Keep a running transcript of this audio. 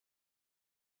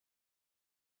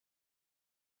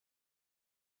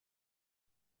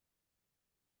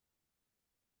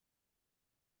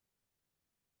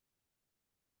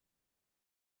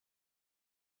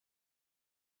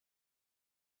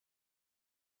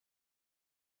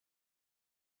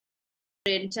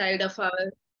brainchild of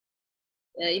our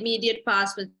immediate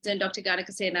past president, Dr.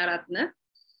 Ganaka Senaratne.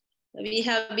 We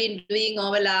have been doing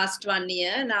over last 1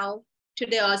 year. Now,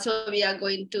 today also we are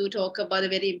going to talk about a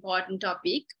very important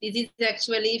topic. This is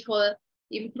actually for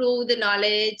improve the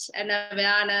knowledge and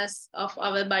awareness of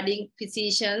our budding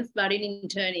physicians, budding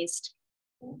internists.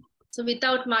 So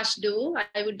without much ado,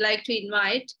 I would like to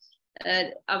invite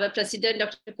our president,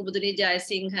 Dr. Kumuduni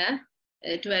Jayasinghe,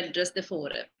 to address the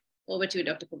forum. Over to you,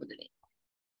 Dr. Kumuduni.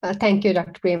 Thank you,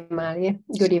 Dr. Premali.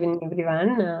 Good evening,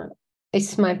 everyone.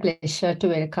 It's my pleasure to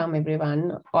welcome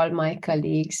everyone, all my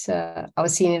colleagues, our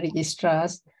senior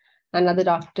registrars, and other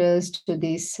doctors to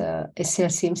this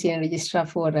SLCIM Senior Registrar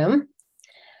Forum.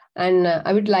 And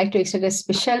I would like to extend a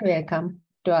special welcome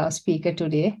to our speaker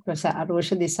today, Professor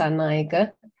Arosha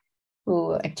Dissanayake,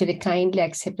 who actually kindly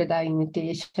accepted our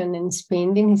invitation and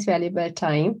spending his valuable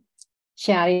time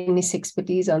sharing his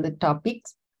expertise on the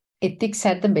topics, ethics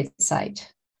at the bedside.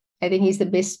 I think he's the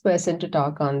best person to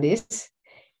talk on this.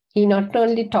 He not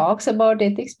only talks about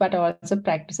ethics, but also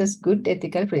practices good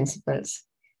ethical principles.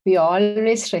 We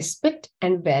always respect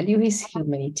and value his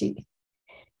humanity.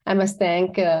 I must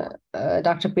thank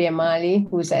Dr. Priyamali,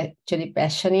 who's actually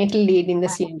passionately leading the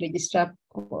Senior Registrar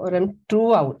Forum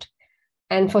throughout,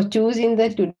 and for choosing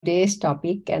today's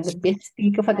topic and the best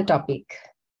speaker for the topic.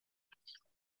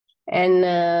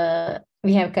 And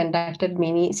we have conducted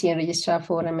many Senior Registrar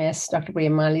Forum, as Dr.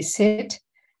 Priyamali said,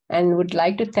 and would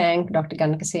like to thank Dr.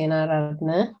 Ganaka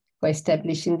Senaratne for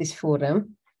establishing this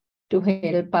forum to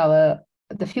help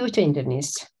the future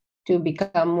internists to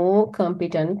become more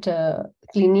competent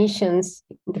clinicians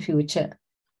in the future.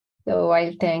 So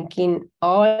while thanking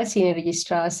all senior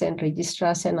registrars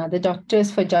and other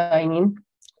doctors for joining,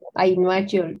 I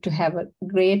invite you to have a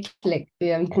great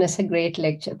witness a great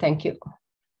lecture. Thank you.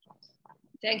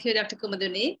 Thank you, Dr.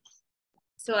 Kumuduni.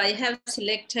 So I have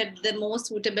selected the most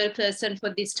suitable person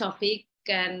for this topic,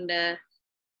 and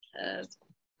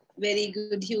very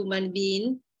good human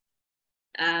being,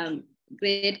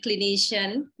 great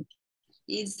clinician,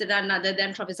 is none other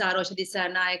than Professor Arosha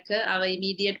Dissanayake, our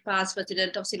immediate past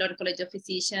president of Ceylon College of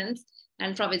Physicians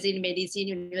and Professor in Medicine,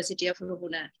 University of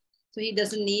Ruhuna. So he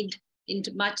doesn't need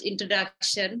much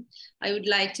introduction. I would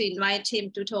like to invite him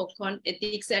to talk on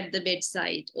ethics at the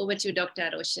bedside. Over to you, Dr.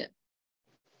 Arosha.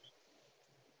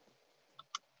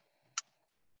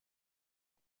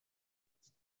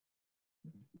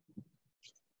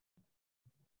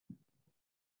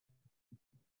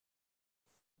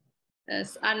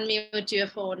 Yes, unmute your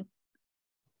phone.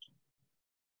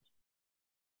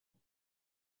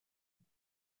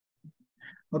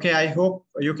 Okay, I hope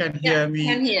you can hear me.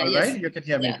 Can hear, all yes. Right? You can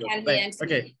hear me. Can right. hear.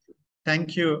 Okay.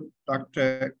 Thank you,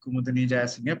 Dr. Kumuduni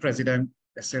Jayasinghe, President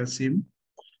SLCIM,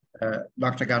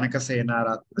 Dr. Ganaka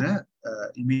Senaratne,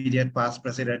 immediate past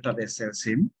president of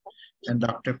SLCIM, and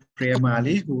Dr.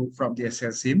 Priyamali, who from the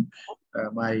SLCIM,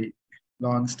 my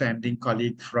long-standing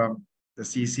colleague from the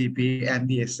CCP and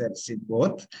the SLCIM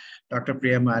both, Dr.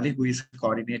 Priyamali, who is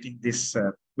coordinating this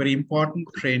very important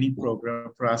training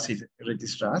program for us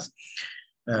registrars,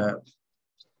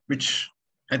 which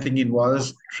I think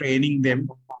involves training them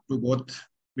to both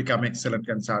become excellent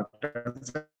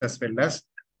consultants as well as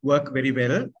work very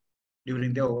well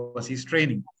during their overseas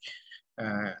training.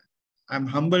 I'm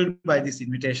humbled by this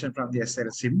invitation from the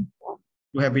SLCIM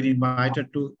to have been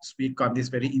invited to speak on this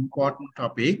very important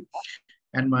topic.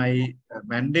 And my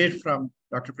mandate from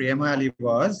Dr. Priyamali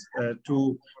was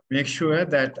to make sure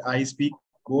that I speak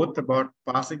both about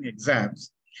passing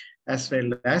exams as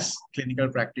well as clinical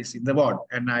practice in the ward.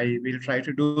 And I will try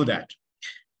to do that.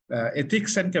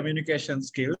 Ethics and communication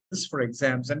skills for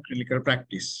exams and clinical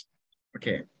practice.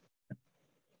 Okay.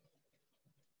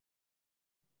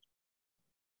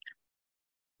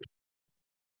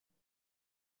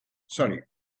 Sorry.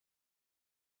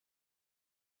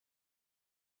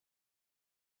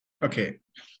 Okay.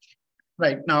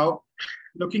 Right now,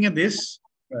 looking at this,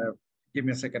 give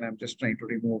me a second. I'm just trying to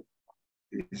remove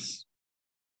this.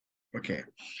 Okay.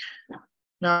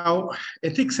 Now,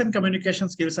 ethics and communication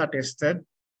skills are tested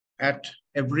at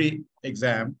every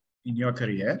exam in your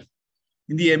career.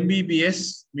 In the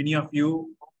MBBS, many of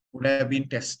you would have been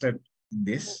tested in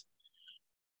this.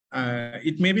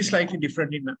 It may be slightly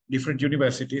different in different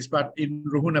universities, but in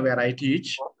Ruhuna, where I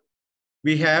teach,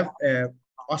 we have a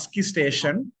OSCE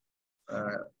station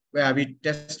where we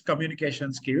test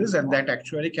communication skills, and that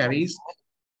actually carries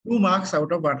 2 marks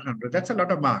out of 100. That's a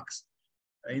lot of marks.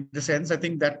 In the sense, I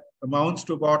think that amounts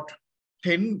to about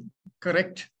 10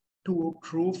 correct to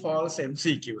true false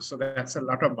MCQs. So that's a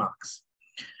lot of marks.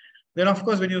 Then, of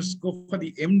course, when you go for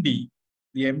the MD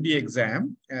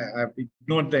exam, I've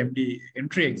ignored the MD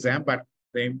entry exam, but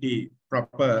the MD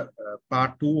proper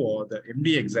part 2 or the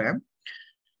MD exam,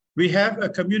 we have a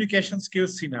communication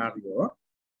skills scenario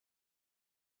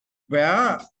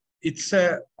where it's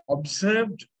a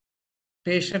observed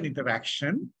patient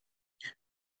interaction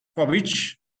for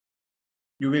which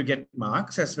you will get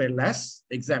marks as well as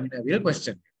examiner will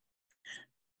question.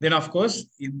 Then, of course,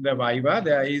 in the Viva,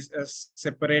 there is a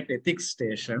separate ethics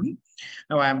station.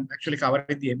 Now, I'm actually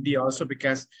covering the MD also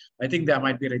because I think there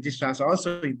might be registrars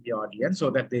also in the audience so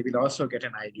that they will also get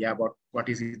an idea about what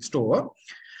is in store.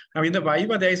 Now, in the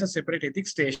Viva, there is a separate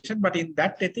ethics station, but in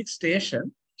that ethics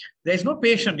station, there is no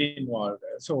patient involved.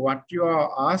 So what you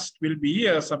are asked will be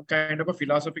some kind of a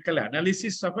philosophical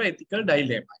analysis of an ethical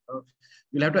dilemma.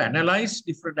 You'll have to analyze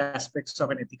different aspects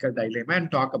of an ethical dilemma and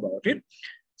talk about it.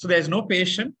 So there's no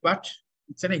patient, but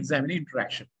it's an examiner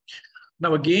interaction.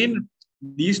 Now, again,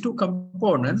 these two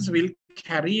components will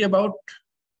carry about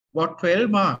 12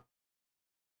 marks,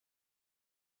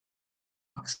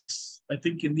 I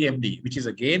think, in the MD, which is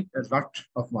again a lot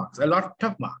of marks,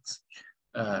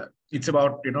 It's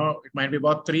about, it might be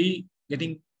about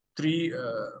getting three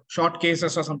short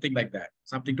cases or something like that,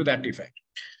 something to that effect.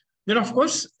 Then, of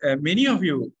course, many of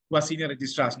you who are senior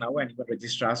registrars now and even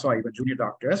registrars or even junior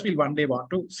doctors will one day want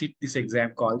to sit this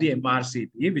exam called the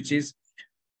MRCP, which is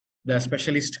the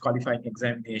Specialist Qualifying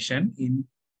Examination in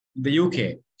the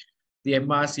UK. The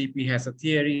MRCP has a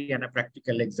theory and a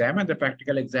practical exam, and the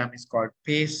practical exam is called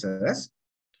PACES.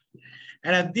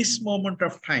 And at this moment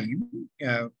of time,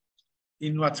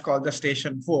 in what's called the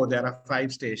Station 4, there are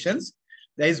 5 stations.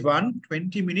 There is one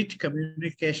 20-minute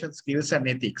communication skills and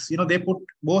ethics. They put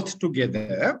both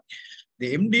together.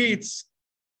 The MD, it's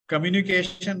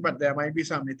communication, but there might be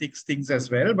some ethics things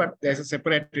as well, but there's a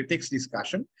separate ethics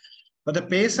discussion. But the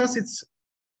PACES, it's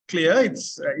clear,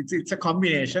 it's a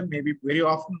combination, maybe very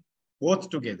often both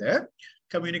together,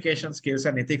 communication skills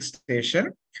and ethics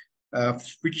station,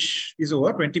 which is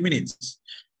over 20 minutes.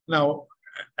 Now,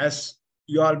 as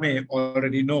you all may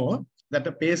already know, that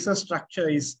the PACES structure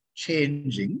is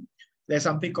changing. There's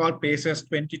something called PACES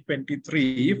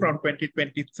 2023. From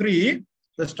 2023,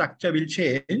 the structure will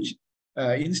change.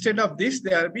 Instead of this,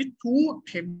 there will be 2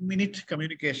 10-minute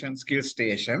communication skills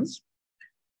stations.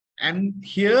 And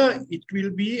here it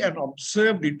will be an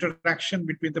observed interaction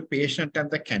between the patient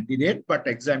and the candidate, but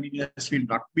examiners will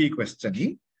not be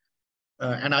questioning.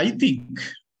 And I think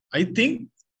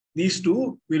these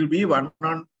two will be one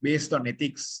based on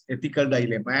ethics, ethical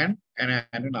dilemma, and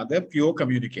another pure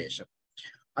communication.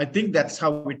 I think that's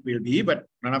how it will be, but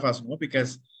none of us know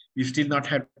because we still not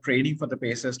had training for the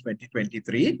PACES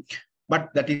 2023, but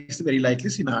that is a very likely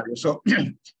scenario. So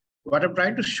what I'm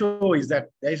trying to show is that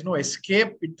there is no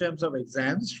escape in terms of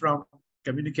exams from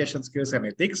communication skills and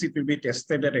ethics. It will be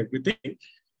tested at everything.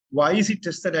 Why is it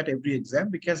tested at every exam?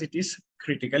 Because it is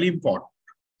critically important.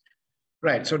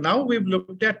 Right, so now we've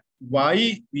looked at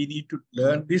why we need to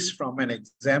learn this from an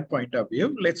exam point of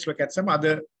view. Let's look at some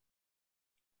other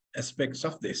aspects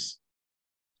of this.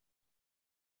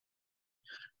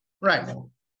 Right,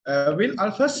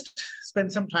 I'll first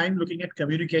spend some time looking at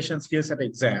communication skills at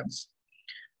exams.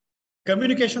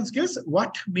 Communication skills,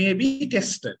 what may be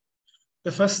tested?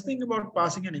 The first thing about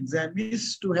passing an exam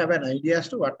is to have an idea as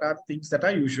to what are things that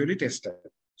are usually tested.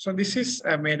 So this is,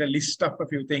 I made a list of a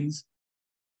few things.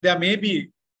 There may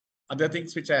be other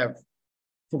things which I have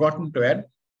forgotten to add.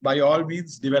 By all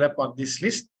means, develop on this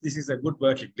list. This is a good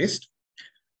working list.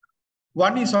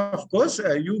 One is, of course,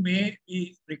 you may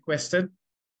be requested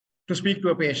to speak to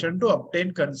a patient to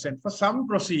obtain consent for some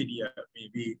procedure,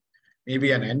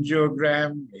 maybe an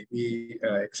angiogram, maybe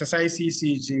exercise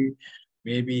ECG,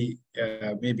 maybe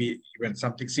even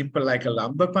something simple like a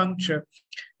lumbar puncture.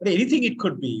 But anything it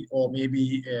could be, or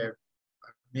maybe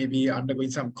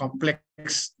undergoing some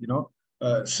complex,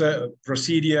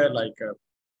 procedure like a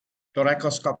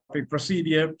thoracoscopic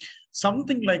procedure,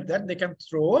 something like that. They can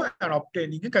throw and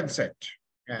obtaining a consent.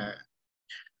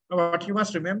 What you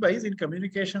must remember is in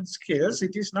communication skills,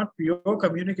 it is not pure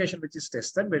communication which is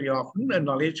tested. Very often a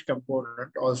knowledge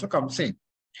component also comes in.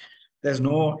 There's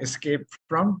no escape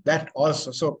from that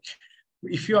also. So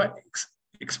if you are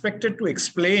expected to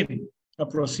explain a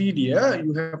procedure,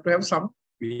 you have to have some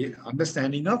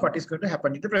understanding of what is going to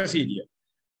happen in the procedure.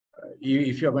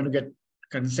 If you're going to get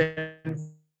consent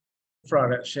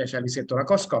for a, shall we say,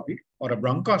 thoracoscopy or a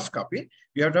bronchoscopy,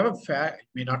 you have to have you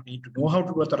may not need to know how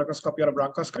to do a thoracoscopy or a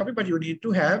bronchoscopy, but you need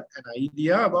to have an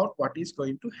idea about what is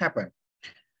going to happen.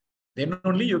 Then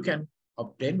only you can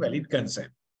obtain valid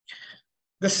consent.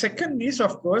 The second is,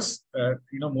 of course,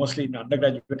 mostly in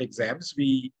undergraduate exams,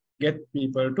 we get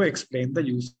people to explain the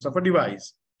use of a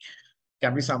device. It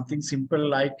can be something simple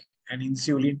like an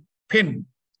insulin pen.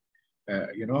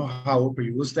 how to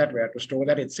use that, where to store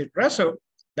that, etc. So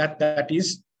that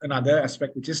is another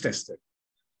aspect which is tested.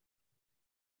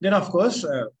 Then, of course,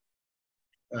 one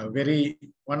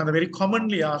of the very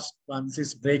commonly asked ones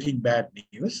is breaking bad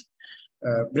news.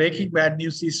 Breaking bad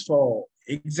news is for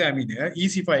examiner,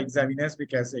 easy for examiners,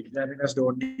 because examiners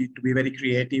don't need to be very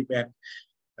creative, and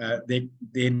they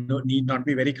need not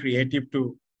be very creative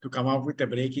to come up with a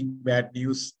breaking bad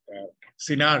news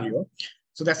scenario.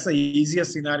 So that's the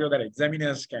easiest scenario that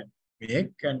examiners can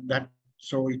make, and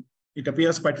so it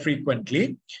appears quite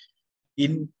frequently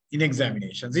in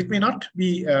examinations. It may not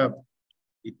be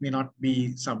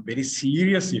some very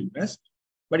serious illness,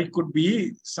 but it could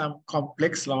be some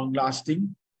complex,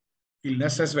 long-lasting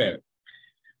illness as well.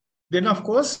 Then, of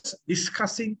course,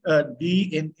 discussing a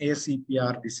DNA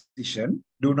CPR decision.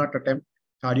 Do not attempt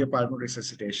cardiopulmonary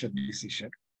resuscitation decision.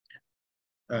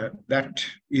 That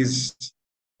is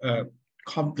a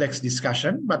complex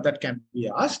discussion, but that can be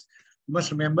asked. You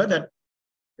must remember that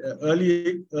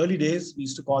early days, we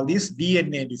used to call these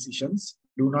DNA decisions.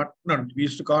 We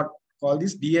used to call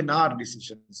these DNR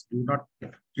decisions. Do not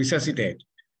resuscitate.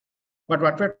 But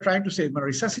what we're trying to say,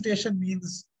 resuscitation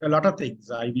means a lot of things: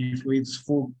 IV fluids,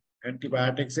 food,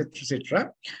 antibiotics,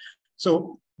 etc.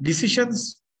 So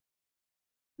decisions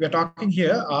we're talking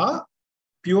here are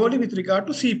purely with regard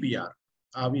to CPR.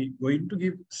 Are we going to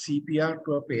give CPR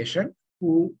to a patient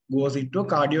who goes into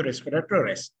cardiorespiratory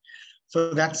arrest?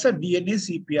 So that's a DNA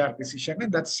CPR decision,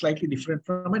 and that's slightly different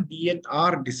from a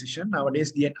DNR decision.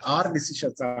 Nowadays, DNR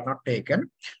decisions are not taken,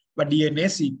 but DNA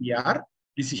CPR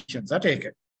decisions are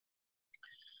taken.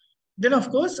 Then, of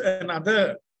course,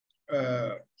 another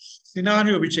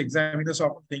scenario which examiners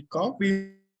often think of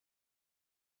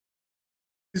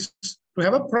is to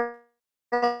have a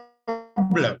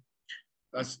problem.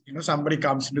 Somebody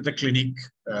comes into the clinic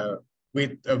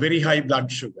with a very high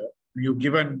blood sugar. You've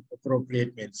given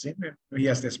appropriate medicine, and he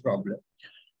has this problem.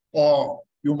 Or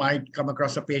you might come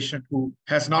across a patient who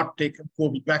has not taken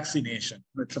COVID vaccination.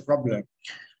 It's a problem.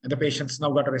 And the patient's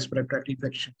now got a respiratory tract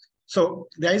infection. So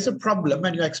there is a problem,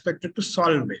 and you're expected to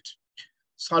solve it.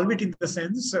 Solve it in the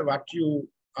sense what you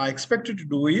are expected to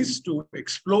do is to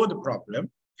explore the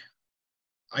problem,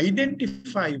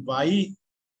 identify why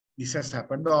this has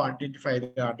happened, or identify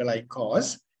the underlying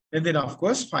cause, and then, of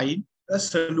course, find a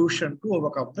solution to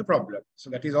overcome the problem. So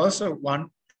that is also one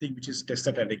thing which is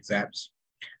tested at exams.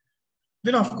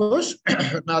 Then, of course,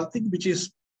 another thing which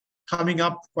is coming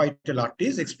up quite a lot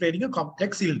is explaining a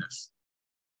complex illness.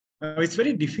 It's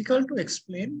very difficult to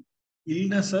explain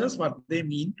illnesses, what they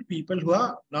mean to people who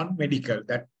are non-medical.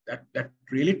 That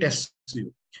really tests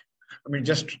you. I mean,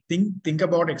 just think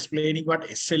about explaining what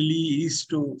SLE is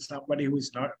to somebody who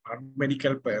is not a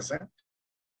medical person.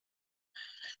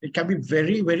 It can be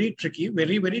very, very tricky,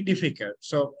 very, very difficult.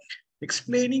 So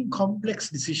explaining complex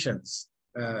decisions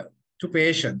to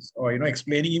patients, or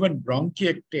explaining even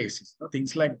bronchiectasis,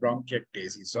 things like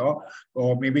bronchiectasis,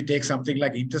 or maybe take something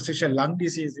like interstitial lung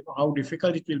disease, how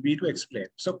difficult it will be to explain.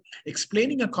 So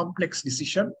explaining a complex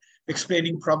decision,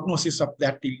 explaining prognosis of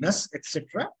that illness,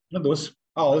 etc. Those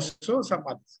are also some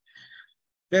others.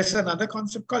 There's another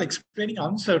concept called explaining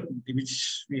uncertainty,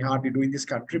 which we hardly do in this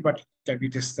country, but can be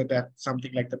tested at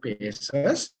something like the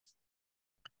PACERS.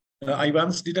 I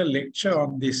once did a lecture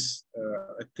on this,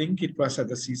 I think it was at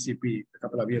the CCP a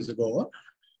couple of years ago,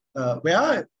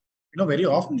 where, very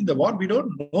often in the ward, we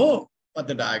don't know what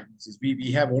the diagnosis is.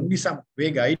 We have only some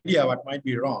vague idea what might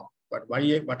be wrong, but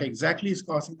what exactly is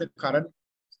causing the current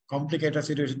complicated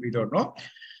situation, we don't know.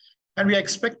 And we are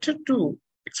expected to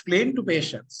explain to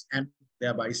patients and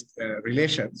thereby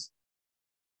relations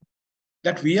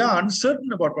that we are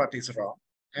uncertain about what is wrong,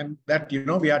 and that,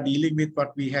 we are dealing with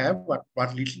what we have, what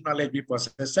little knowledge we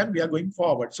possess, and we are going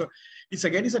forward. So it's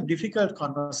a difficult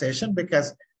conversation,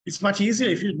 because it's much easier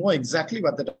if you know exactly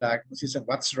what the diagnosis is and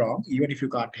what's wrong, even if you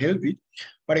can't help it.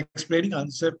 But explaining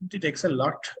uncertainty takes a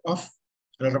lot of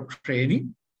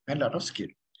training and a lot of skill.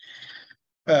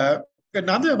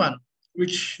 Another one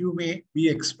which you may be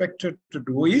expected to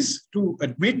do is to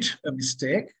admit a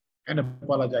mistake and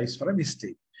apologize for a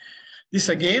mistake. This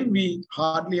again, we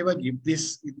hardly ever give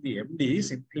this in the MD,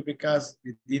 simply because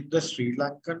within the Sri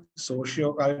Lankan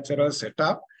socio-cultural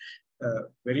setup,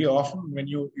 very often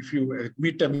if you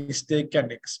admit a mistake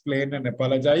and explain and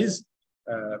apologize,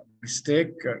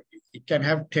 mistake, it can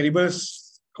have terrible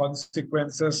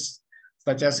consequences,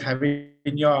 such as having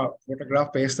your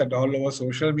photograph pasted all over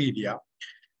social media,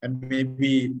 and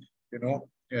maybe, a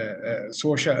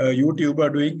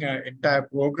YouTuber doing an entire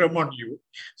program on you.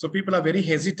 So people are very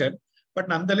hesitant. But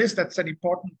nonetheless, that's an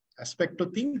important aspect to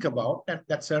think about, and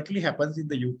that certainly happens in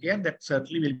the UK, and that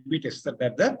certainly will be tested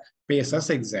at the PACERS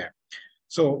exam.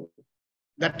 So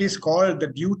that is called the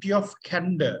duty of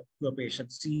candor to a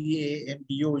patient.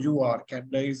 CANDOUR.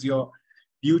 Candor is your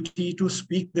duty to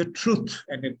speak the truth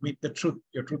and admit the truth,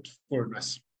 your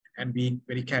truthfulness, and being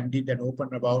very candid and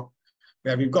open about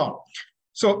where we've gone.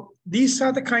 So these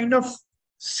are the kind of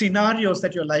scenarios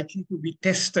that you're likely to be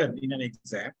tested in an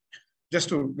exam. Just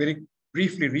to very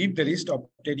briefly read the list: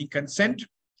 obtaining consent,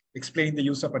 explaining the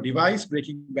use of a device,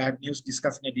 breaking bad news,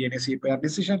 discussing a DNA CPR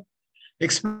decision,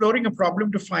 exploring a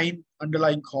problem to find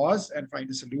underlying cause and find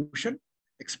a solution,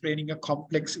 explaining a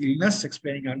complex illness,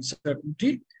 explaining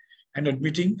uncertainty, and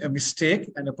admitting a mistake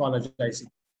and apologizing.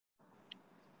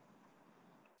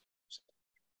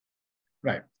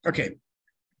 Right, okay.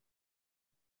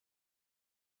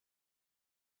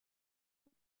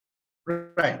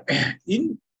 Right,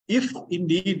 if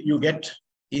indeed you get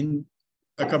in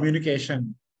a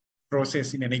communication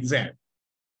process in an exam,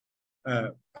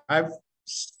 I've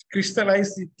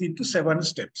crystallized it into 7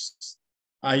 steps.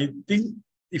 I think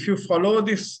if you follow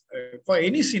this for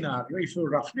any scenario, if you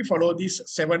roughly follow these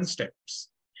 7 steps,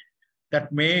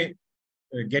 that may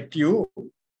get you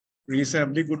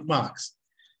reasonably good marks.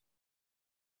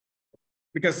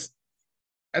 Because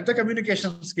at the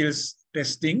communication skills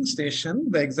testing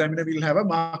station, the examiner will have a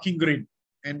marking grid,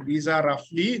 and these are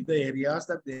roughly the areas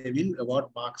that they will award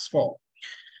marks for.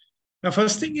 Now,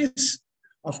 first thing is,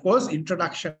 of course,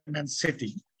 introduction and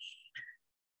setting.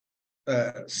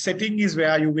 Setting is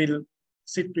where you will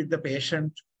sit with the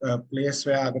patient, a place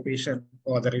where the patient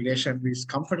or the relation is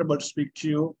comfortable to speak to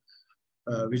you,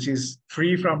 which is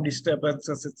free from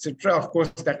disturbances, etc. Of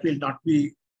course, that will not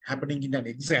be happening in an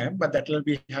exam, but that will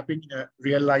be happening in a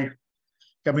real life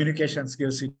communication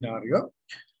skills scenario.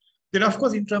 Then, of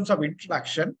course, in terms of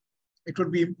introduction, it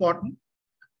would be important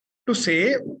to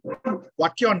say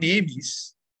what your name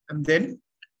is, and then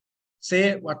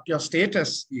say what your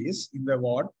status is in the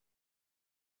ward,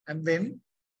 and then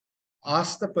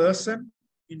ask the person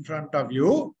in front of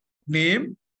you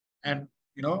name and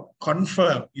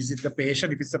confirm, is it the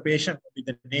patient? If it's the patient, with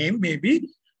the name maybe,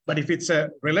 but if it's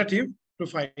a relative, to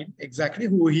find exactly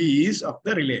who he is of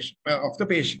the relation of the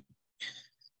patient.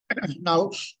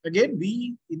 Now, again,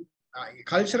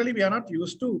 culturally we are not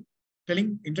used to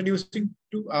introducing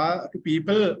to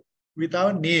people with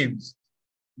our names,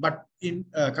 but in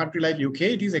a country like UK,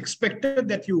 it is expected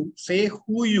that you say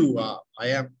who you are. I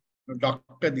am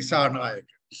Dr. Dissanayake.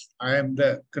 I am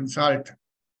the consultant.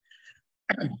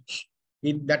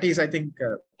 That is, I think,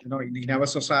 in our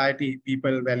society,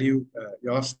 people value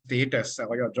your status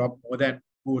or your job more than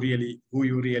who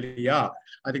you really are.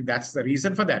 I think that's the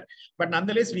reason for that. But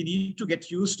nonetheless, we need to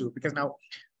get used to, because now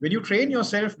when you train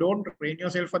yourself, don't train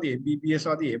yourself for the MBBS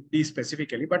or the MD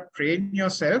specifically, but train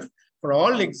yourself for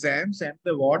all exams and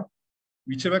the ward,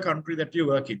 whichever country that you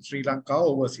work in, Sri Lanka or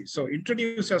overseas. So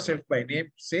introduce yourself by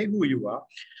name, say who you are,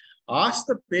 ask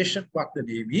the patient what the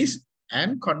name is,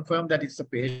 and confirm that it's a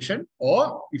patient,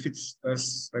 or if it's a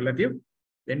relative,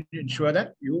 then ensure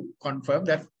that you confirm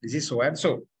that this is so and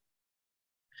so.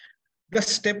 The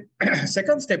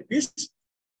second step is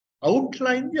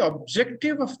outline the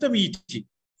objective of the meeting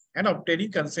and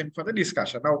obtaining consent for the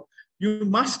discussion. Now, you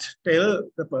must tell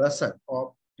the person,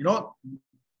 or,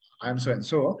 I am so and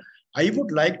so, I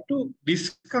would like to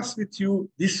discuss with you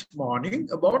this morning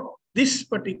about this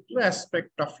particular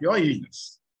aspect of your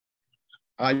illness.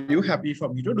 Are you happy for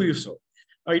me to do so?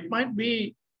 It might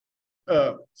be,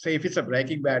 say, if it's a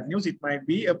breaking bad news, it might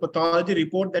be a pathology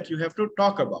report that you have to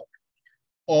talk about.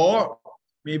 Or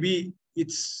maybe if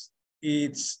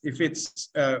it's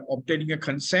obtaining a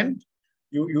consent,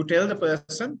 you tell the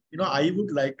person, I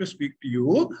would like to speak to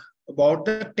you about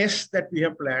the test that we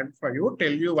have planned for you,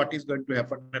 tell you what is going to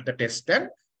happen at the test and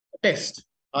test.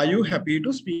 Are you happy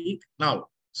to speak now?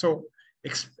 So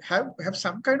have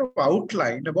some kind of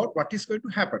outline about what is going to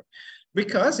happen,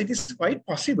 because it is quite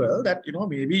possible that,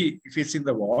 maybe if it's in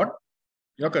the ward,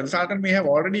 your consultant may have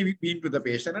already been to the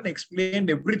patient and explained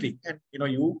everything. And,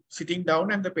 you sitting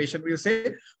down and the patient will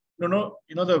say, no,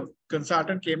 the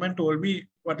consultant came and told me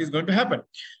what is going to happen.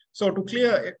 So to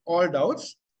clear all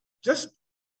doubts, just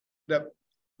the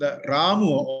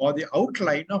ramu or the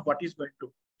outline of what is going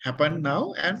to happen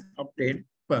now and obtain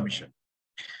permission.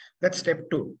 That's step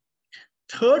 2.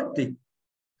 Third thing,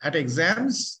 at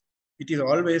exams, it is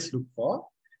always looked for.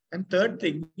 And third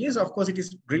thing is, of course, it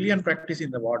is brilliant practice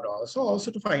in the ward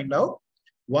also to find out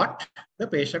what the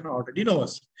patient already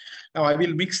knows. Now, I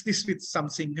will mix this with some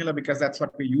Sinhala because that's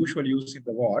what we usually use in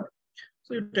the ward.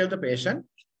 So you tell the patient,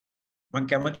 "Man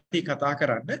kamathi katha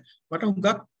karanna, mata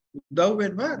hungak udaw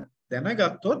wenwa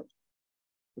දැනගත්තොත්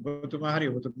ඔබතුමා හරි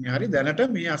ඔබතුමිය හරි දැනට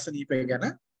මේ අසනීපය ගැන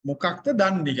මොකක්ද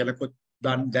දන්නේ කියලා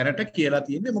දැනට කියලා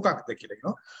තියෙන්නේ මොකක්ද කියලා. You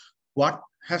know, what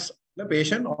has the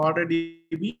patient already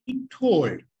been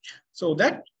told, so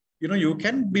that you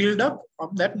can build up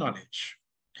on that knowledge.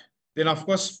 Then of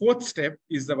course, fourth step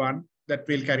is the one that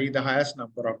will carry the highest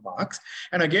number of marks.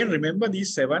 And again, remember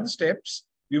these 7 steps,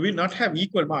 you will not have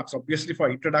equal marks. Obviously, for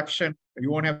introduction,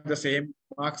 you won't have the same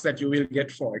marks that you will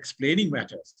get for explaining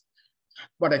matters.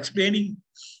 But explaining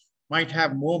might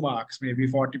have more marks, maybe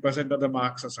 40% of the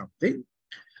marks or something.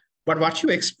 But what you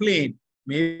explain,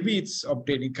 maybe it's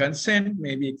obtaining consent,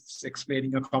 maybe it's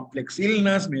explaining a complex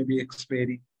illness, maybe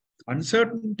explaining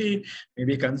uncertainty,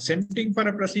 maybe consenting for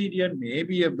a procedure,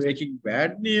 maybe a breaking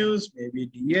bad news, maybe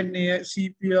DNA,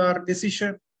 CPR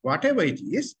decision, whatever it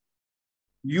is,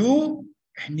 you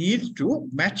need to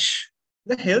match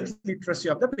the health literacy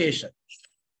of the patient.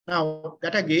 Now,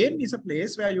 that again is a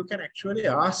place where you can actually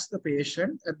ask the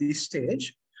patient at this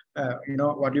stage,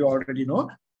 what you already know.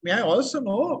 May I also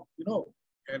know,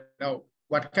 now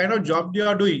what kind of job you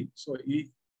are doing? So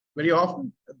very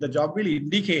often the job will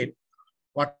indicate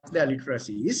what their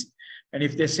literacy is. And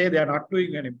if they say they are not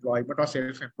doing an employment or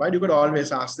self-employed, you could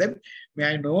always ask them, may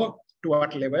I know to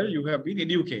what level you have been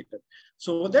educated?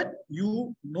 So that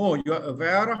you are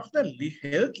aware of the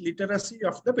health literacy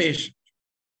of the patient.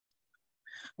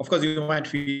 Of course, you might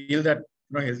feel that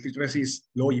health literacy is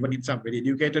low even in some very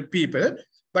educated people,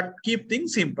 but keep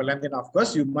things simple. And then, of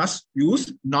course, you must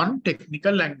use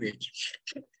non-technical language.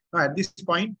 Now, at this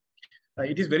point,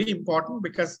 it is very important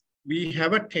because we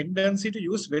have a tendency to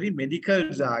use very medical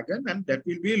jargon, and that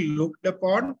will be looked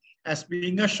upon as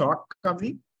being a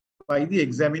shortcoming by the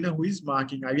examiner who is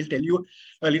marking. I will tell you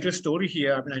a little story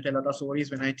here. I mean, I tell a lot of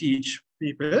stories when I teach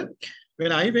people.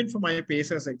 When I went for my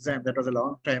PACERS exam, that was a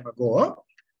long time ago,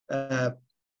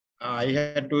 I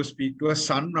had to speak to a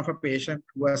son of a patient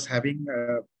who was having,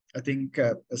 I think,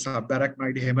 a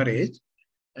subarachnoid hemorrhage,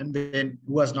 and then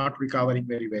who was not recovering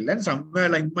very well. And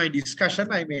somewhere in my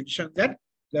discussion, I mentioned that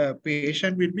the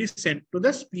patient will be sent to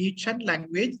the speech and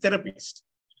language therapist.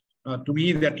 To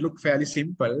me, that looked fairly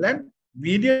simple. And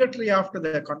immediately after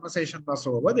the conversation was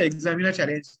over, the examiner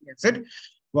challenged me and said,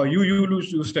 well, you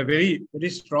used a very, very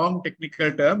strong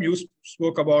technical term. You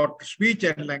spoke about speech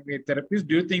and language therapist.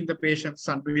 Do you think the patient's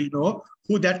son will know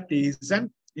who that is? And,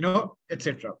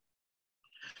 etc.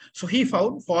 So he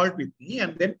found fault with me,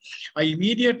 and then I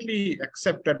immediately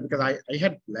accepted, because I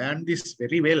had learned this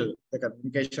very well, the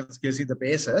communication skills in the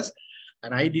PACERS,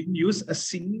 and I didn't use a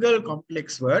single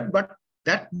complex word, but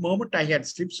that moment I had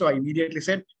slipped. So I immediately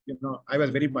said, I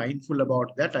was very mindful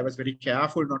about that. I was very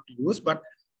careful not to use, but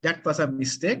that was a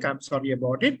mistake. I'm sorry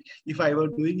about it. If I were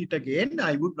doing it again,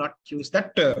 I would not use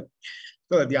that term.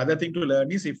 So the other thing to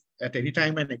learn is, if at any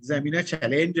time an examiner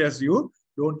challenges you,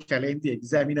 don't challenge the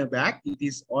examiner back. It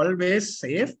is always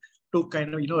safe to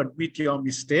kind of, admit your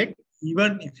mistake.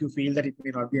 Even if you feel that it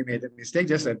may not be a major mistake,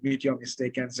 just admit your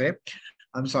mistake and say,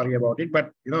 I'm sorry about it,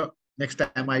 but, next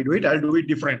time I do it, I'll do it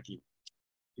differently.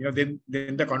 Then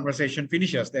the conversation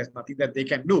finishes. There's nothing that they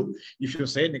can do. If you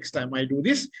say, next time I do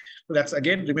this, so that's,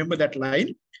 again, remember that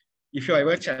line. If you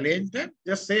ever challenge them,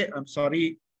 just say, I'm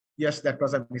sorry. Yes, that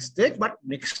was a mistake, but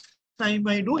next time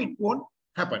I do, it won't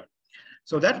happen.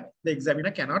 So that the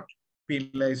examiner cannot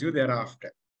penalize you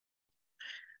thereafter.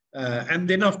 And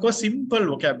then, of course, simple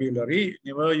vocabulary.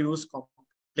 Never use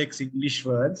complex English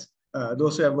words.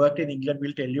 Those who have worked in England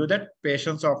will tell you that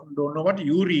patients often don't know what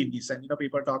urine is. And,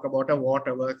 people talk about a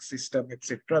waterworks system,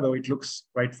 etc., though it looks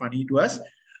quite funny to us,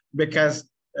 because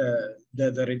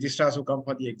the registrars who come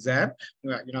for the exam,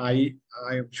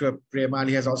 I'm sure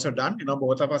Premali has also done,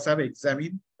 both of us have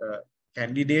examined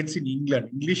candidates in England,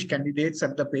 English candidates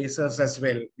at the PACERS as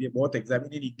well. We are both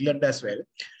examined in England as well.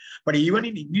 But even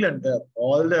in England,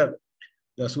 all the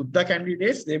Suddha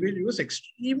candidates, they will use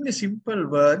extremely simple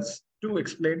words to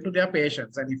explain to their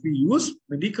patients. And if we use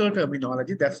medical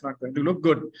terminology, that's not going to look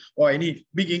good. Or any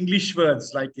big English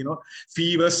words like,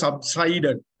 fever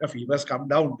subsided. The fevers come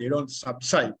down, they don't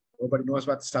subside. Nobody knows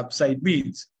what subside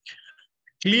means.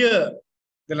 Clear,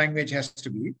 the language has to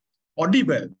be.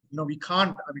 Audible. We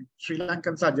can't, Sri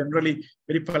Lankans are generally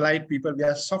very polite people. We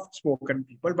are soft-spoken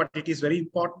people, but it is very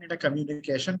important in a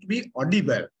communication to be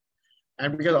audible.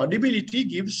 And because audibility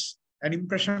gives an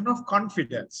impression of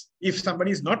confidence. If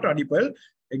somebody is not audible,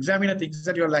 examiner thinks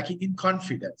that you're lacking in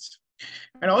confidence.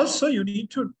 And also, you need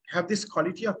to have this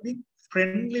quality of being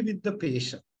friendly with the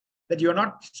patient, that you're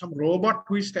not some robot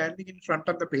who is standing in front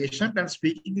of the patient and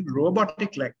speaking in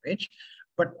robotic language,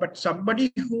 but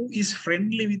somebody who is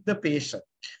friendly with the patient.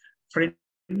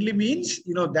 Friendly means,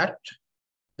 that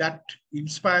that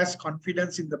inspires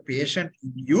confidence in the patient,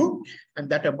 in you, and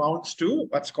that amounts to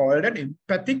what's called an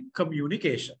empathic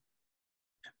communication.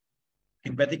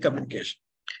 Empathic communication.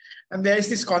 And there is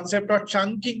this concept of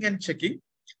chunking and checking.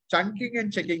 Chunking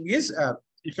and checking is,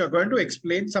 if you're going to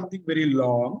explain something very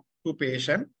long to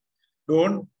patient,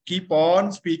 don't keep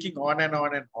on speaking on and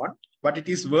on and on, but it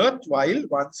is worthwhile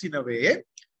once in a way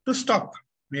to stop.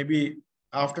 Maybe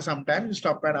after some time you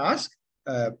stop and ask,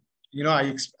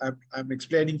 I'm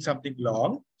explaining something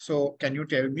long. So can you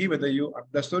tell me whether you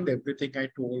understood everything I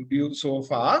told you so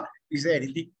far? Is there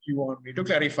anything you want me to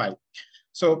clarify?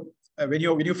 So when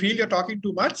you feel you're talking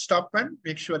too much, stop and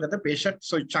make sure that the patient,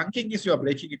 so chunking is you're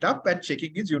breaking it up, and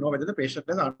checking is whether the patient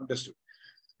has understood.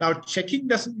 Now, checking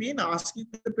doesn't mean asking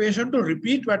the patient to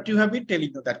repeat what you have been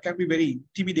telling them. That can be very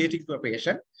intimidating to a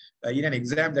patient. In an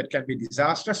exam, that can be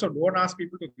disastrous. So don't ask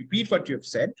people to repeat what you have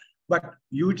said, but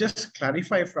you just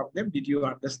clarify from them, did you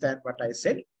understand what I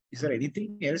said? Is there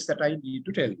anything else that I need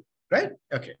to tell you? Right?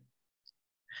 Okay.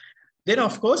 Then,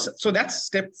 of course, so that's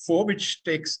step 4, which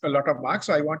takes a lot of marks.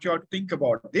 So I want you all to think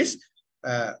about this.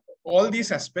 All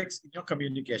these aspects in your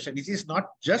communication. It is not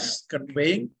just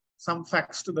conveying some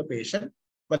facts to the patient,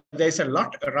 but there's a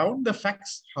lot around the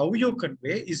facts. How you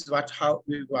convey is what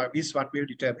will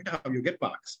determine how you get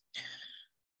marks.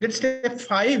 Then step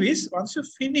 5 is, once you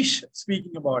finish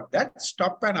speaking about that,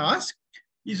 stop and ask,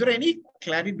 is there any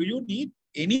clarity? Do you need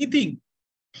anything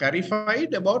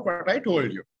clarified about what I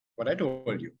told you?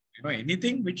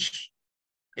 Anything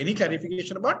any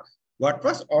clarification about what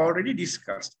was already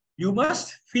discussed. You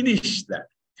must finish that.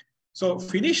 So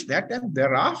finish that, and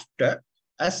thereafter,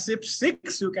 as step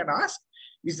 6, you can ask,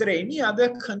 is there any other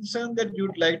concern that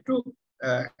you'd like to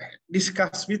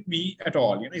discuss with me at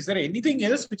all? Is there anything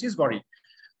else which is worrying?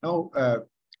 Now,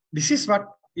 this is what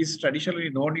is traditionally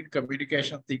known in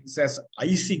communication things as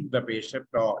icing the patient,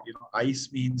 or ice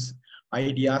means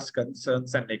ideas,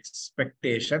 concerns, and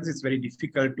expectations. It's very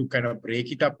difficult to kind of break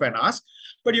it up and ask,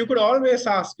 but you could always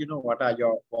ask, what are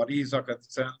your worries or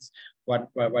concerns?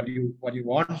 What do you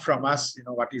want from us?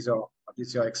 What is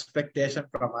your expectation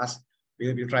from us?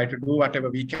 We'll try to do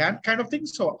whatever we can, kind of thing.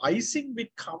 So icing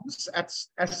bit comes at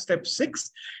step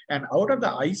 6, and out of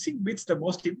the icing bits, the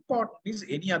most important is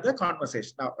any other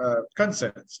conversation. Now,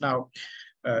 concerns. Now,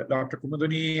 Dr.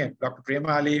 Kumuduni and Dr.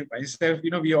 Premali, myself,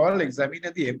 we all examine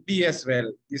at the MD as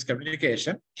well, this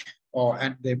communication,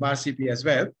 and the MRCP as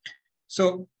well.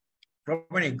 So from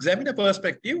an examiner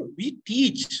perspective, we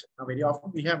teach. Now, very often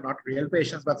we have not real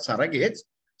patients, but surrogates.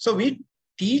 So we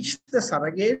teach the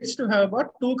surrogates to have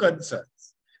about 2 concerns.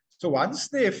 So once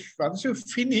you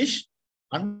finish,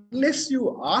 unless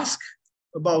you ask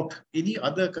about any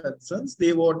other concerns,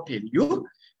 they won't tell you.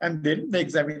 And then the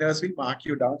examiners will mark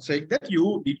you down saying that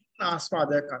you didn't ask for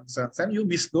other concerns and you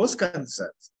missed those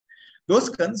concerns. Those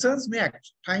concerns may at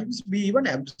times be even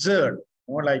absurd.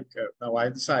 More like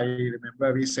once I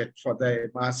remember we said for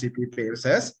the MRCP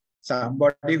papers,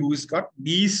 somebody who's got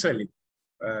knee swelling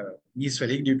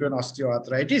due to an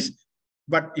osteoarthritis.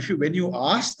 But when you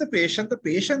ask the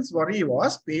patient's worry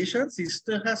was, patient's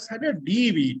sister has had a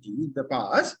DVT in the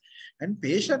past, and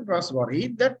patient was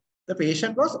worried that the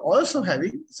patient was also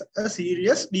having a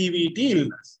serious DVT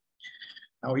illness.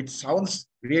 Now, it sounds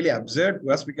really absurd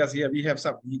to us because here we have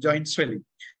some knee joint swelling.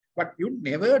 But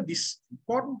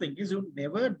important thing is you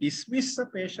never dismiss a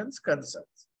patient's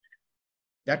concerns.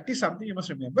 That is something you must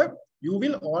remember. You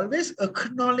will always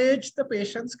acknowledge the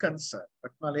patient's concern.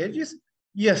 Acknowledge is,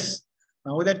 yes,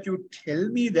 now that you tell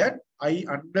me that, I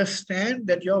understand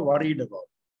that you're worried about.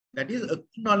 That is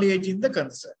acknowledging the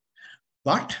concern.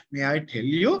 But may I tell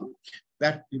you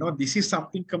that, this is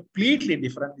something completely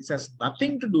different. This has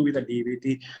nothing to do with the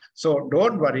DVT. So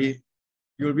don't worry,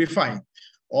 you'll be fine.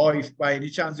 Or if by any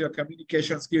chance your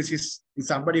communication skills is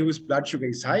somebody whose blood sugar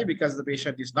is high because the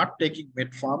patient is not taking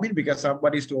metformin because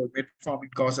somebody is told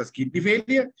metformin causes kidney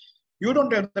failure, you don't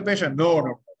tell the patient,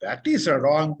 no, that is a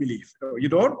wrong belief. No, you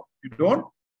don't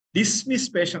dismiss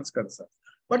patient's concerns.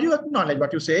 But you acknowledge.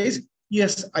 What you say is,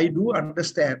 yes, I do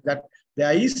understand that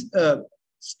there is a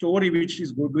story which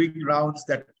is doing rounds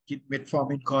that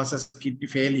metformin causes kidney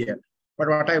failure. But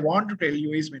what I want to tell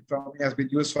you is metformin has been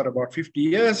used for about 50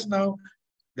 years now.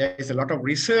 There is a lot of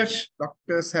research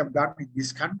doctors have done in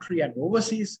this country and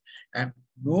overseas, and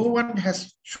none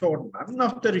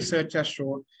of the research has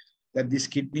shown that these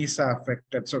kidneys are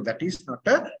affected. So that is not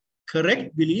a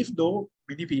correct belief, though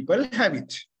many people have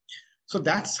it. So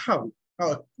that's how.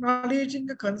 Now,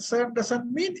 acknowledging a concern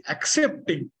doesn't mean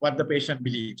accepting what the patient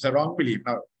believes, a wrong belief.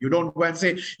 Now, you don't go and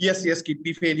say, yes,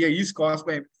 kidney failure is caused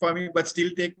by metformin, but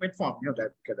still take metformin. You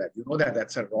know that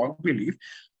that's a wrong belief.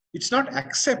 It's not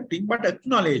accepting, but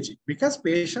acknowledging, because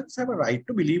patients have a right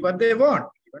to believe what they want,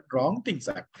 even wrong things.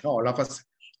 All of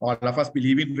us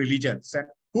believe in religions, and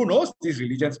who knows, these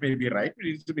religions may be right,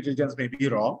 these religions may be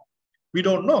wrong. We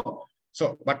don't know.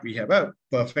 So, but we have a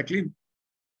perfect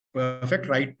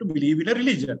right to believe in a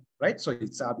religion, right? So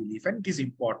it's our belief and it is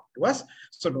important to us.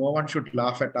 So no one should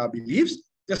laugh at our beliefs.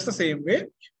 Just the same way,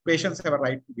 patients have a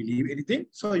right to believe anything.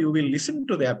 So you will listen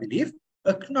to their belief,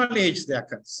 acknowledge their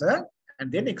concern,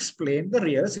 and then explain the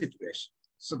real situation.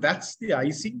 So that's the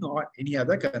icing or any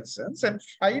other concerns. And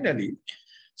finally,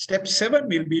 step 7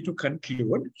 will be to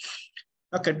conclude.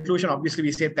 A conclusion, obviously,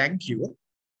 we say thank you.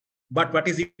 But what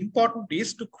is important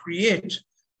is to create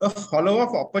a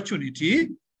follow-up opportunity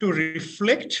to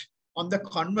reflect on the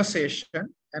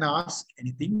conversation and ask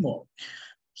anything more.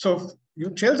 So you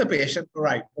tell the patient,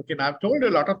 right, okay, now I've told a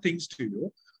lot of things to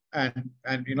you,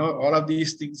 and you know, all of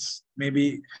these things may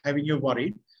be having you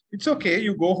worried. It's okay,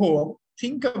 you go home,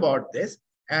 think about this,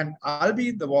 and I'll be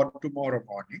in the ward tomorrow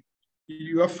morning.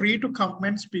 You are free to come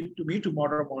and speak to me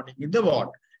tomorrow morning in the ward.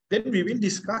 Then we will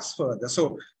discuss further.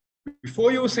 So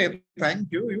before you say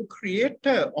thank you, you create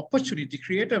an opportunity,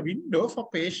 create a window for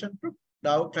patient to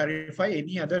clarify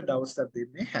any other doubts that they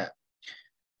may have.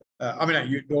 I mean,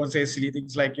 you don't say silly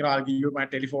things like, you know, I'll give you my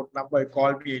telephone number,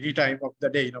 call me any time of the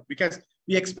day, you know, because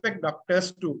we expect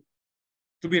doctors to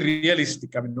be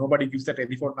realistic. I mean, nobody gives the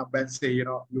telephone number and say, you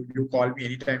know, you call me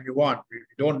anytime you want. We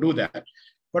don't do that.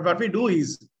 But what we do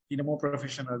is, in a more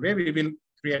professional way, we will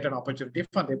create an opportunity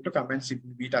for them to come and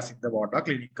meet us in the ward or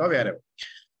clinic or wherever.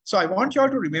 So I want you all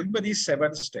to remember these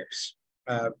 7 steps.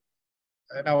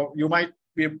 Now, you might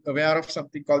be aware of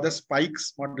something called the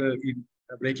spikes model in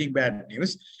Breaking Bad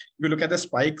News. If you look at the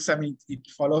spikes, I mean, it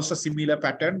follows a similar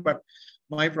pattern, but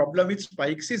my problem with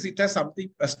spikes is it has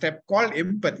a step called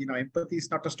empathy. Now, empathy is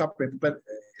not a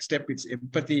step, it's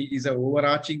empathy is an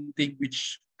overarching thing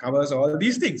which covers all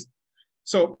these things.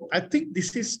 So I think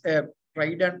this is a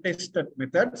tried and tested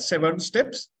method, 7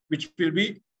 steps, which will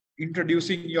be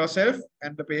introducing yourself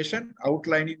and the patient,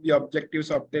 outlining the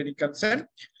objectives of obtaining consent,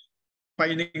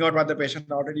 finding out what the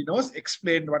patient already knows,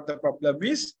 explain what the problem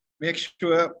is, make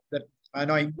sure that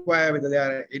inquire whether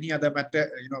there are any other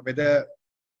matter, you know, whether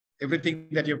everything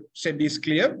that you've said is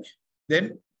clear.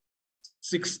 Then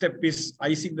 6th step is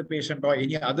icing the patient or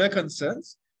any other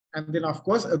concerns. And then, of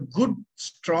course, a good,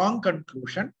 strong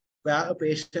conclusion where a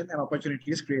patient and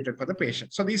opportunity is created for the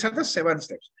patient. So these are the 7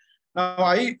 steps. Now,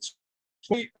 I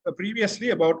spoke previously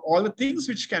about all the things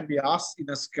which can be asked in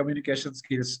a communication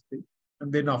skills thing.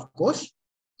 And then, of course,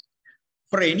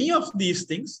 for any of these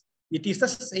things, it is the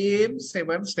same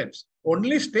 7 steps.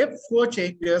 Only step 4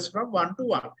 changes from 1 to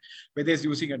 1. Whether it's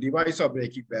using a device or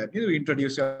breaking bad, you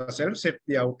introduce yourself, set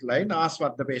the outline, ask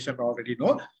what the patient already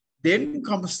know. Then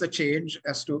comes the change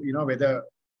as to, you know,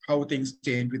 how things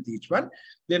change with each one.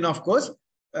 Then, of course,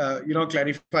 you know,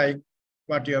 clarifying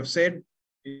what you have said,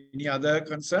 any other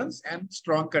concerns, and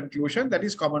strong conclusion that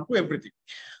is common to everything.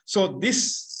 So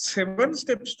this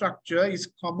 7-step structure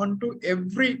is common to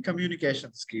every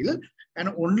communication skill, and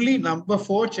only number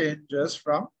 4 changes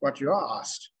from what you are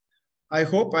asked. I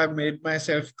hope I've made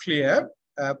myself clear.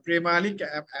 Premali,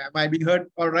 am I being heard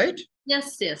all right?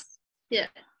 Yes, yes. Yeah.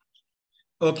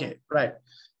 Okay, right.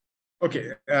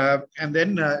 Okay, and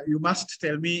then you must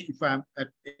tell me if I'm at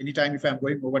any time, if I'm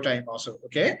going overtime also,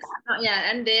 okay?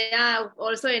 Yeah, and they are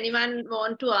also, anyone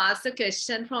want to ask a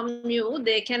question from you,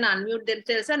 they can unmute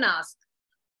themselves and ask.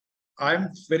 I'm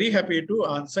very happy to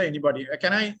answer anybody.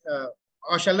 Can I,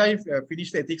 or shall I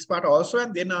finish the ethics part also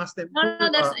and then ask them? No,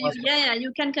 that's, yeah,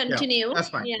 you can continue. Yeah, that's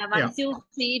fine. Yeah, once you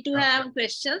see to have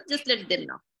questions, just let them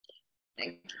know.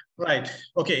 Thank you. Right.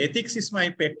 Okay, ethics is my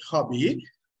pet hobby.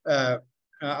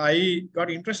 I got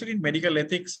interested in medical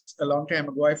ethics a long time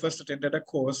ago. I first attended a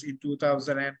course in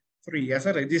 2003 as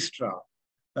a registrar,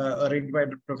 arranged by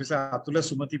Professor Atula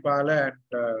Sumatipala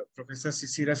and Professor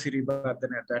Sisira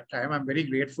Siribardhan at that time. I'm very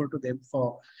grateful to them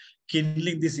for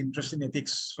kindling this interest in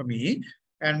ethics for me.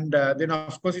 And then,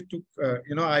 of course, it took,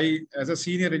 you know, as a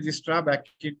senior registrar back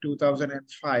in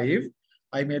 2005,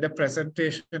 I made a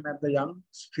presentation at the Young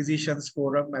Physicians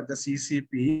Forum at the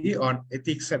CCP on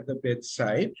ethics at the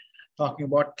bedside, talking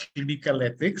about clinical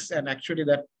ethics. And actually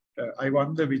that I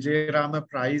won the Vijayarama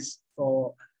Prize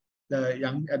for the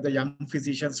Young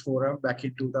Physicians Forum back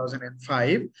in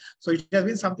 2005. So it has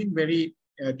been something very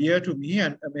dear to me,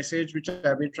 and a message which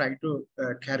I've been trying to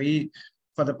carry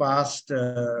for the past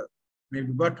maybe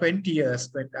about 20 years.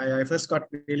 But I first got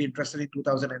really interested in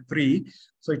 2003.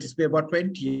 So it has been about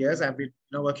 20 years. I've been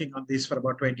working on this for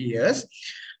about 20 years.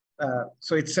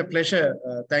 So it's a pleasure.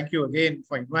 Thank you again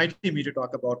for inviting me to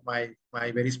talk about my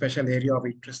very special area of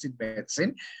interest in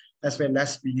medicine, as well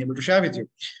as being able to share with you.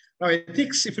 Now,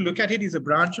 ethics, if you look at it, is a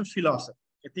branch of philosophy.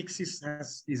 Ethics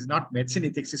is not medicine,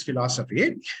 ethics is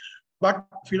philosophy, but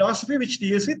philosophy which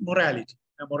deals with morality.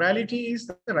 Now, morality is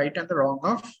the right and the wrong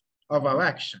of our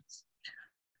actions.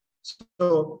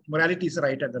 So morality is the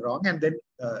right and the wrong, and then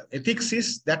ethics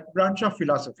is that branch of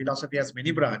philosophy. Philosophy has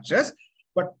many branches,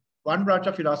 but one branch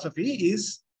of philosophy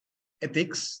is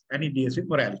ethics, and it deals with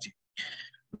morality.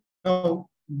 Now,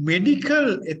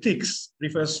 medical ethics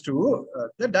refers to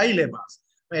the dilemmas.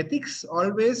 Ethics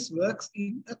always works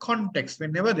in a context.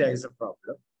 Whenever there is a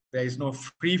problem, there is no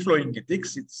free-flowing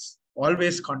ethics. It's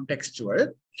always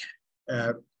contextual.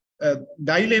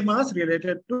 Dilemmas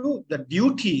related to the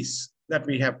duties that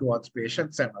we have towards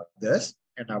patients and others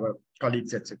and our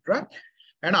colleagues, etc.,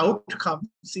 and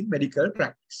outcomes in medical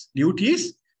practice.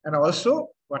 Duties, and also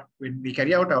when we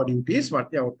carry out our duties,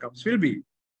 what the outcomes will be.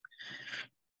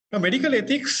 Now, medical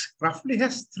ethics roughly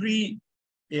has three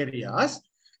areas.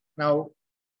 Now,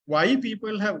 why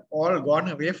people have all gone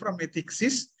away from ethics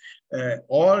is,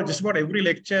 just about every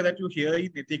lecture that you hear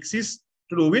in ethics is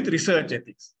to do with research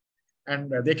ethics.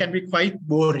 And they can be quite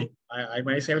boring. I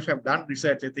myself have done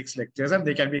research ethics lectures, and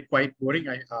they can be quite boring.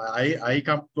 I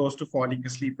come close to falling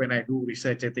asleep when I do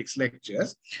research ethics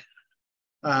lectures.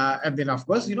 And then, of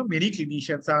course, many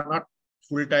clinicians are not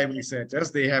full-time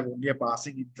researchers. They have only a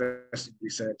passing interest in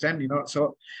research. And,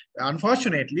 so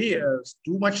unfortunately,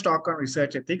 too much talk on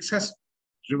research ethics has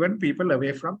driven people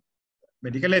away from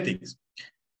medical ethics.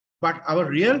 But our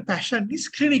real passion is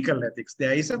clinical ethics.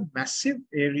 There is a massive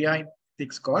area in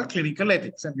ethics called clinical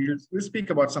ethics, and we'll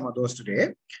speak about some of those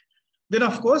today. Then,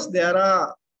 of course, there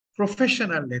are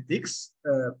professional ethics,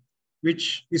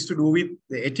 which is to do with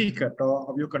the etiquette or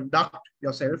how you conduct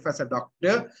yourself as a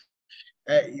doctor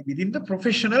within the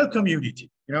professional community.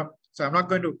 So I'm not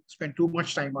going to spend too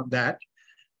much time on that,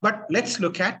 but let's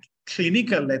look at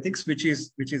clinical ethics, which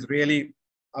is really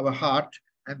our heart,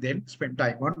 and then spend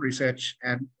time on research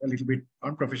and a little bit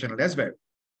on professional as well.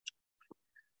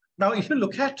 Now, if you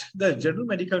look at the General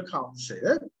Medical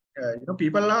Council,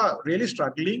 people are really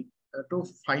struggling to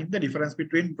find the difference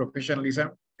between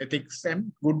professionalism, ethics,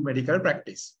 and good medical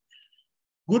practice.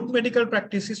 Good medical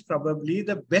practice is probably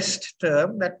the best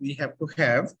term that we have to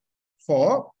have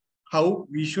for how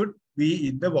we should be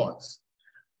in the wards.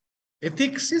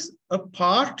 Ethics is a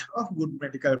part of good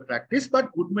medical practice,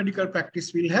 but good medical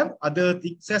practice will have other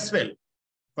things as well.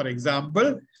 For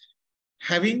example,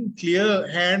 having clear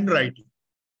handwriting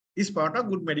is part of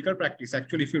good medical practice.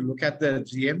 Actually, if you look at the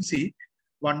GMC,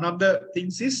 one of the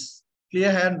things is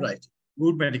clear handwriting,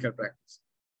 good medical practice.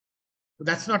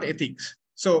 That's not ethics.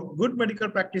 So good medical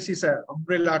practice is an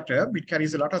umbrella term. It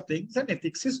carries a lot of things, and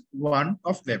ethics is one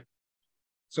of them.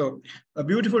 So a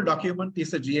beautiful document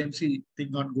is the GMC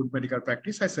thing on good medical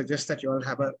practice. I suggest that you all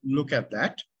have a look at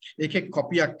that.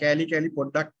 Copy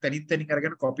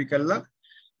copy kalla.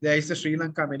 There is the Sri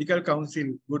Lanka Medical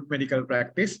Council Good Medical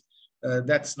Practice.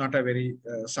 That's not a very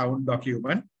sound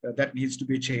document. That needs to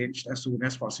be changed as soon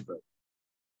as possible.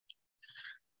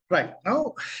 Right,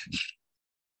 now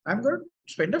I'm going to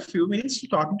spend a few minutes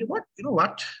talking about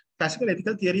what classical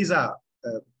ethical theories are.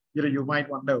 You might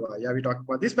wonder why are we talking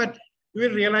about this, but you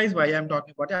will realize why I'm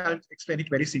talking about it. I'll explain it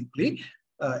very simply.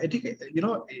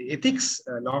 Ethics,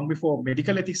 long before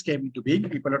medical ethics came into being,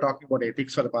 people are talking about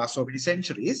ethics for the past so many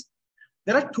centuries.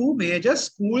 There are two major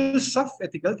schools of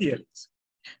ethical theories: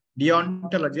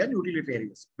 deontology and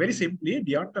utilitarianism. Very simply,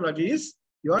 deontology is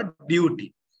your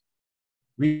duty.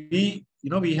 We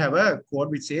have a code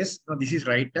which says, no, this is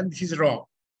right and this is wrong.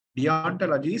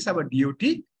 Deontology is our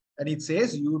duty, and it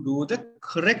says you do the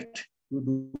correct.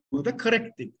 You do the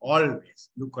correct thing always.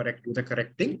 Do the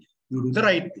correct thing. You do the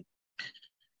right thing.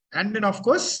 And then, of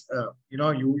course,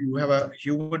 you have a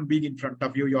human being in front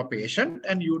of you, your patient,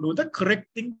 and you do the correct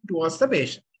thing towards the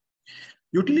patient.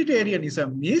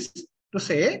 Utilitarianism is to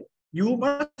say you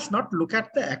must not look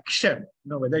at the action,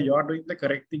 whether you are doing the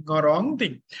correct thing or wrong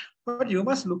thing, but you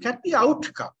must look at the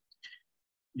outcome.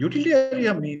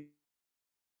 Utilitarian means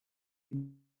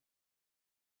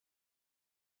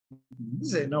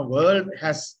world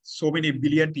has so many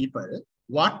billion people.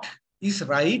 What is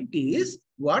right is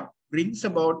what brings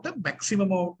about the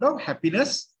maximum amount of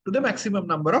happiness to the maximum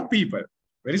number of people.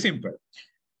 Very simple.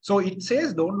 So it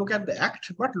says don't look at the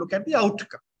act, but look at the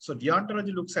outcome. So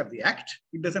deontology looks at the act.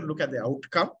 It doesn't look at the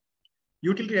outcome.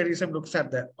 Utilitarianism looks at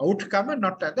the outcome and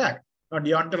not at the act. Now,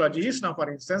 deontology is,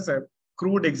 for instance, a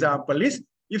crude example is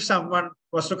If someone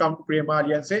was to come to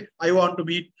Premali and say, I want to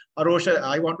meet Arosha,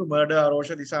 I want to murder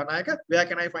Arosha Dissanayake, where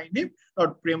can I find him?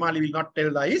 Or Premali will not tell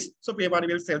lies, so Premali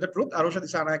will tell the truth. Arosha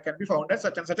Dissanayake can be found at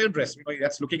such and such address. You know,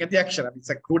 that's looking at the action. I mean, it's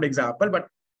a crude example, but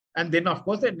and then of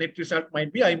course the net result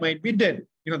might be I might be dead.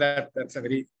 You know, that's a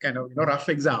very kind of rough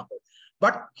example.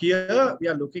 But here we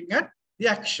are looking at the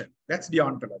action. That's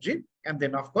deontology. And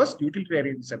then of course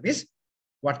utilitarianism is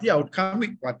what the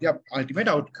outcome, what the ultimate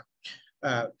outcome.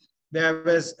 There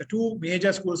was two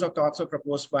major schools of thoughts were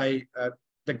proposed by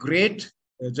the great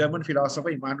German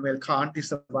philosopher Immanuel Kant is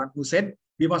the one who said,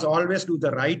 we must always do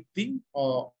the right thing,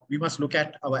 or we must look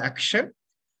at our action.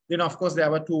 Then, of course, there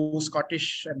were two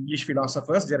Scottish and English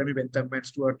philosophers, Jeremy Bentham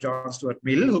and John Stuart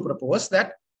Mill, who proposed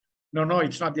that, no,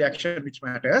 it's not the action which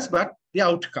matters, but the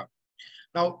outcome.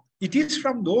 Now, it is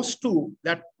from those two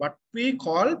that what we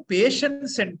call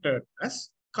patient-centeredness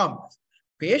comes.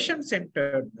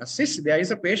 Patient-centeredness is there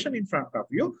is a patient in front of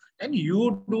you and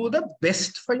you do the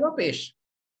best for your patient.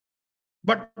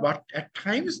 But what at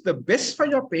times the best for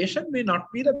your patient may not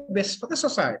be the best for the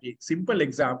society. Simple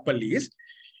example is,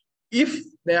 if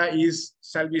there is,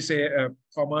 shall we say, a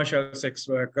commercial sex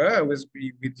worker who is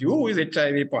with you who is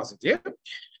HIV positive,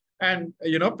 and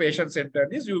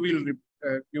patient-centeredness, you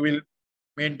will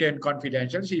maintain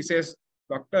confidential. She says,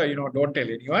 doctor, don't tell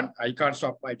anyone. I can't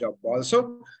stop my job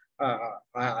also.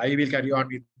 I will carry on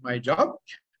with my job.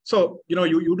 So,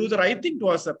 you do the right thing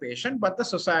towards the patient, but the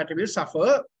society will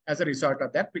suffer as a result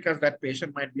of that, because that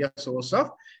patient might be a source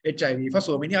of HIV for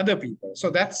so many other people. So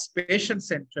that's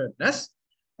patient-centeredness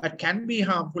that can be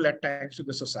harmful at times to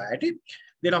the society.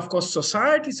 Then, of course,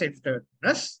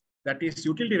 society-centeredness, that is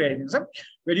utilitarianism,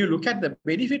 when you look at the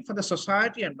benefit for the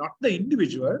society and not the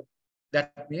individual,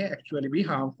 that may actually be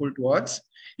harmful towards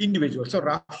individuals. So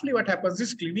roughly what happens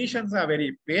is clinicians are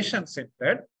very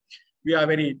patient-centered. We are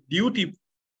very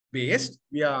duty-based.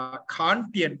 We are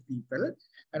Kantian people.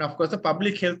 And of course, the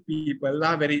public health people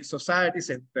are very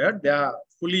society-centered. They are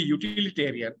fully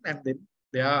utilitarian, and then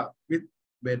they are with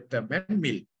Bentham and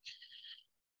Mill.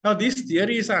 Now, these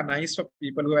theories are nice for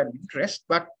people who have interest,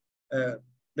 but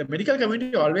the medical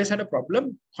community always had a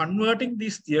problem converting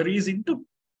these theories into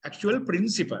actual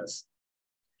principles,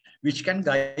 which can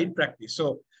guide practice.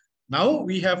 So now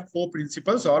we have 4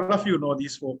 principles. All of you know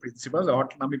these 4 principles: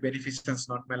 autonomy, beneficence,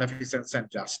 non-maleficence, and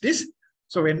justice.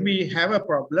 So when we have a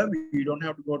problem, we don't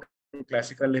have to go to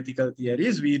classical ethical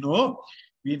theories. We know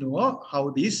how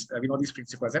these, we know these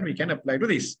principles, and we can apply to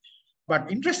this. But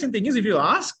interesting thing is, if you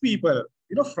ask people,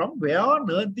 from where on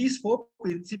earth these 4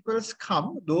 principles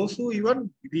come, those who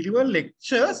even deliver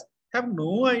lectures have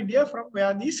no idea from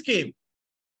where these came.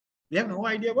 They have no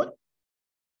idea what,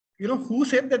 who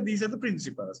said that these are the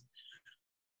principles.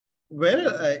 Well,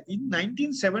 in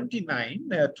 1979,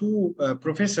 2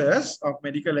 professors of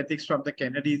medical ethics from the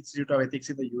Kennedy Institute of Ethics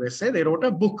in the USA, they wrote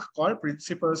a book called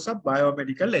Principles of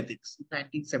Biomedical Ethics in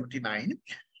 1979.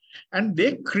 And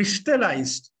they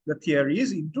crystallized the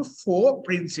theories into 4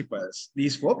 principles,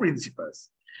 these 4 principles.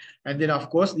 And then, of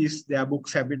course, their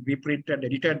books have been reprinted,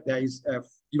 edited. There is,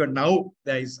 even now,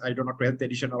 there is, I don't know, 12th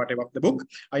edition or whatever of the book.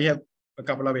 I have a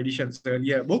couple of editions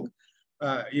earlier book.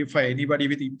 If anybody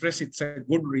with interest, it's a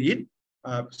good read.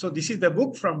 So this is the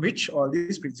book from which all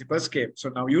these principles came. So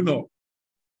now you know.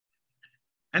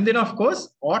 And then, of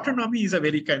course, autonomy is a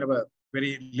very kind of a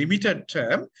very limited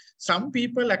term. Some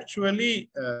people actually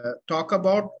talk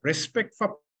about respect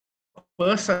for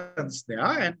persons there,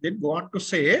 and then go on to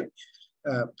say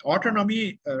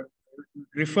autonomy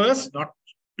refers not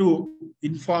to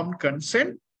informed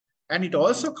consent, and it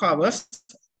also covers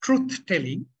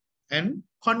truth-telling and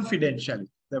confidentiality.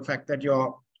 The fact that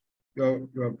you're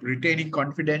retaining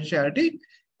confidentiality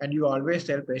and you always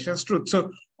tell patients truth.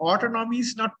 So autonomy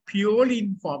is not purely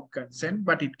informed consent,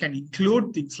 but it can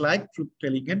include things like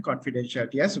truth-telling and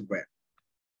confidentiality as well.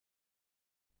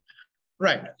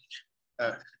 Right.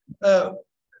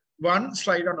 One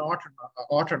slide on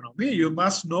autonomy. You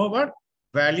must know what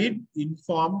valid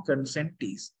informed consent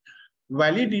is.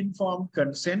 Valid informed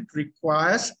consent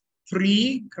requires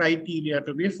 3 criteria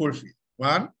to be fulfilled.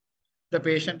 1, the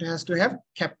patient has to have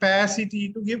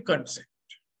capacity to give consent.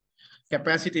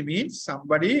 Capacity means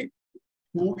somebody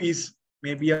who is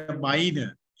maybe a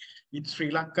minor. In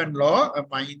Sri Lankan law, a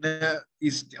minor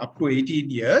is up to 18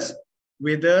 years.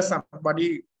 Whether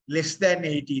somebody less than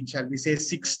 18, shall we say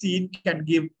 16, can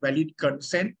give valid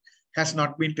consent has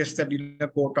not been tested in a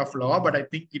court of law, but I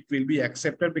think it will be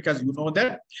accepted, because you all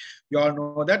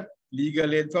know that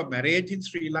legal age for marriage in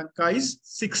Sri Lanka is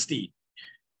 16.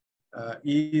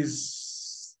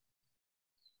 Is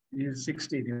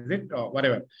 16, is it? Or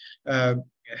whatever.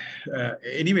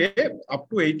 anyway, up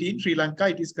to 18, Sri Lanka,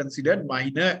 it is considered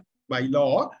minor by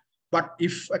law. But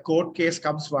if a court case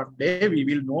comes one day, we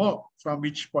will know from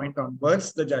which point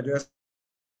onwards the judges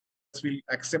will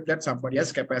accept that somebody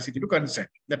has capacity to consent.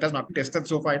 That has not been tested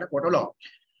so far in a court of law.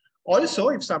 Also,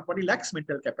 if somebody lacks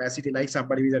mental capacity, like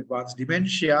somebody with advanced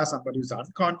dementia, somebody who's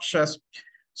unconscious,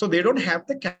 so they don't have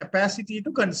the capacity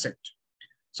to consent.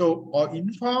 So,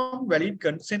 informed valid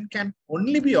consent can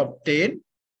only be obtained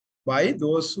by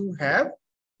those who have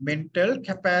mental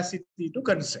capacity to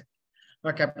consent.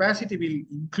 Now, capacity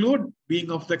will include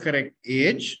being of the correct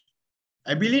age,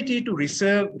 ability to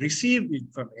receive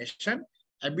information,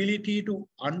 ability to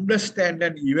understand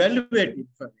and evaluate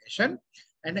information,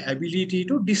 and ability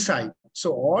to decide.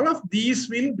 So all of these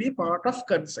will be part of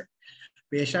consent.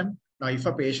 Now, if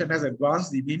a patient has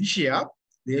advanced dementia,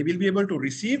 they will be able to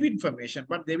receive information,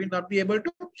 but they will not be able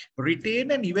to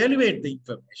retain and evaluate the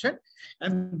information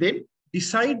and then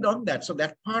decide on that. So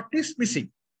that part is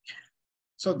missing.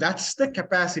 So that's the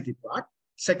capacity part.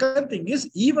 Second thing is,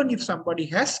 even if somebody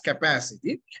has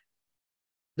capacity,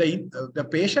 the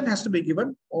patient has to be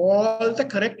given all the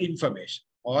correct information.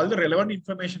 All the relevant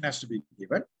information has to be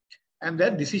given, and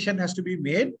that decision has to be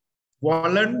made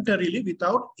voluntarily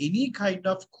without any kind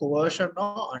of coercion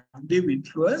or undue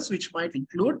influence, which might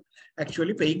include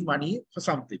actually paying money for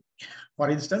something. For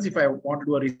instance, if I want to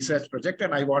do a research project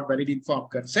and I want valid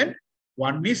informed consent,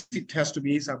 one is it has to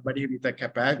be somebody with the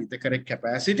correct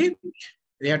capacity.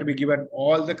 They have to be given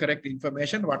all the correct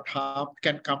information, what harm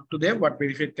can come to them, what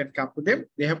benefit can come to them.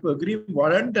 They have to agree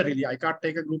voluntarily. I can't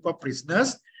take a group of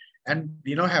prisoners and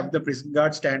have the prison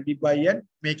guard standing by and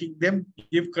making them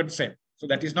give consent. So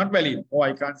that is not valid. Oh,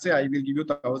 I can't say I will give you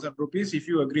 1,000 rupees if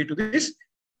you agree to this.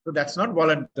 So that's not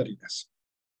voluntariness.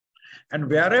 And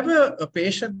wherever a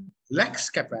patient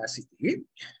lacks capacity,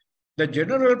 the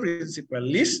general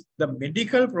principle is the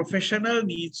medical professional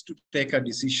needs to take a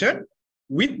decision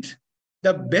with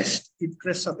the best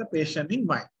interests of the patient in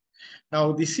mind.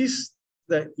 Now, this is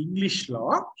the English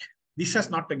law. This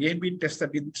has not again been tested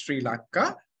in Sri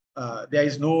Lanka. There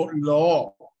is no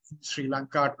law in Sri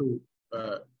Lanka to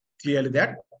clearly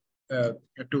that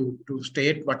to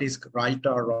state what is right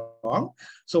or wrong.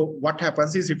 So what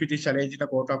happens is, if it is challenged in a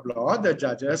court of law, the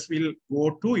judges will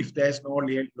go to, if there is no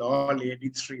law laid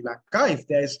in Sri Lanka, if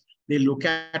there is, they look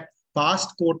at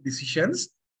past court decisions,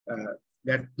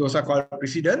 that those are called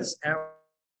precedents,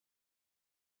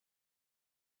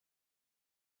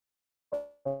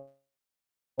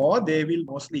 or they will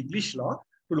mostly English law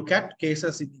to look at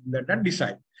cases in England and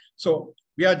decide. So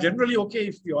we are generally okay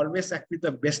if we always act with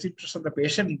the best interest of the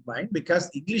patient in mind, because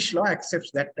English law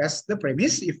accepts that as the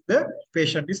premise if the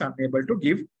patient is unable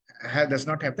to does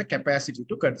not have the capacity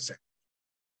to consent.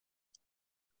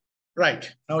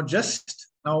 Right.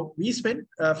 Now we spent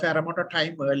a fair amount of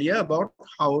time earlier about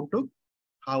how to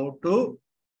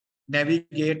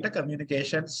navigate the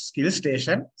communication skill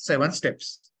station, 7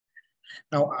 steps.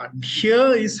 Now,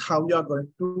 here is how you are going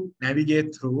to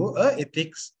navigate through an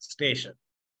ethics station.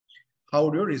 How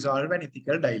do you resolve an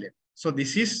ethical dilemma? So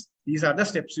these are the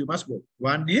steps you must go.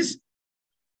 One is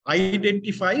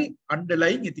identify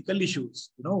underlying ethical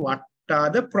issues. What are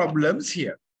the problems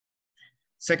here?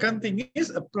 Second thing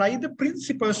is apply the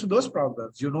principles to those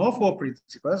problems. 4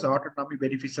 principles: autonomy,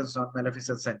 beneficence,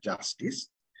 non-maleficence, and justice.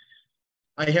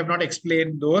 I have not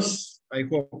explained those.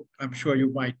 I'm sure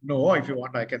you might know. If you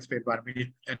want, I can spend 1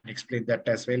 minute and explain that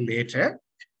as well later.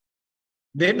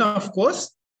 Then, of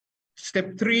course,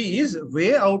 step 3 is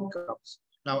weigh outcomes.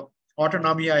 Now,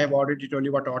 autonomy, I have already told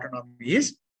you what autonomy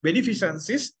is. Beneficence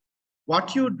is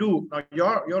what you do. Now,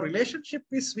 your relationship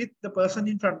is with the person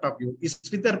in front of you, is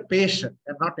with the patient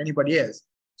and not anybody else.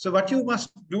 So what you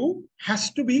must do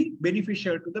has to be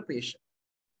beneficial to the patient.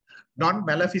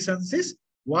 Non-maleficence is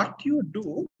what you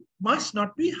do must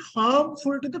not be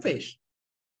harmful to the patient.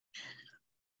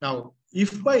 Now,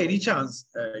 if by any chance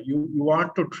you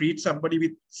want to treat somebody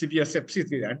with severe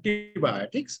sepsis with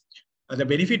antibiotics, the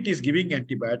benefit is giving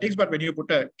antibiotics, but when you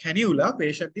put a cannula,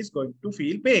 patient is going to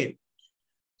feel pain.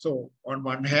 So on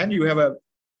one hand, you have a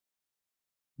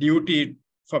duty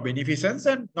for beneficence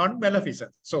and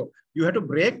non-maleficence. So you have to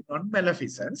break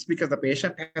non-maleficence because the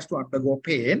patient has to undergo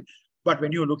pain. But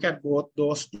when you look at both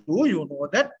those two, you know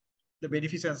that the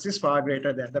beneficence is far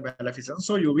greater than the maleficence.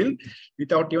 So you will,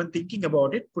 without even thinking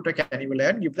about it, put a cannula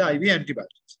and give the IV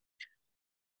antibiotics.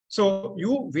 So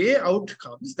you weigh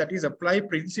outcomes, that is apply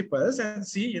principles and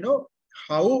see,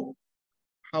 how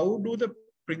do the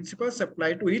principles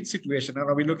apply to each situation.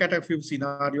 Now we look at a few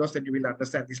scenarios, then you will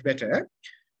understand this better.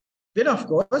 Then of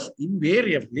course,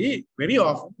 invariably, very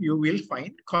often you will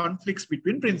find conflicts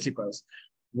between principles.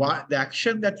 The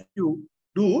action that you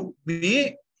do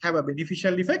may have a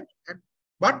beneficial effect,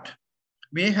 but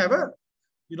may have a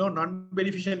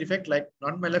non-beneficial effect, like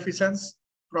non-maleficence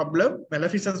problem,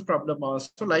 maleficence problem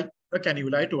also, like the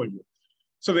cannula I told you.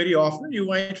 So very often you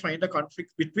might find a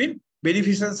conflict between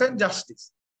beneficence and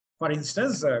justice. For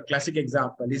instance, a classic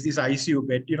example is this ICU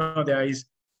bed. You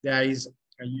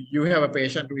have a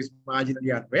patient who is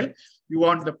marginally unwell. You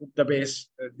want to put the base.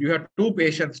 You have 2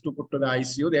 patients to put to the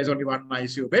ICU. There's only 1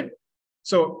 ICU bed.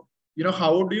 So,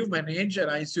 how do you manage an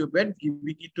ICU bed,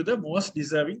 giving it to the most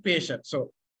deserving patient?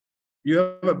 So you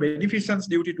have a beneficence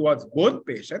duty towards both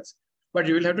patients, but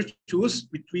you will have to choose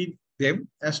between them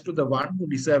as to the one who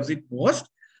deserves it most.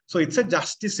 So it's a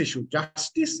justice issue.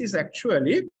 Justice is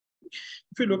actually,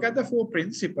 if you look at the 4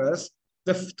 principles,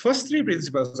 the first 3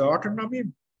 principles, autonomy,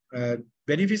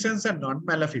 beneficence, and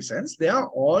non-maleficence, they are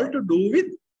all to do with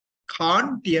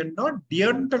Kantian or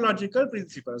deontological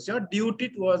principles, your duty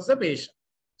towards the patient.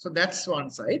 So that's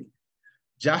one side.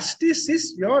 Justice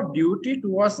is your duty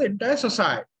towards the entire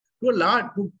society,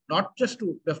 not just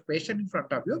to the patient in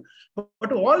front of you, but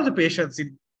to all the patients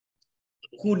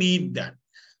who need that.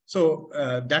 So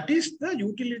that is the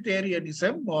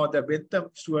utilitarianism, or the Bentham,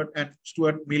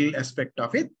 Stuart Mill aspect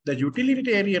of it. The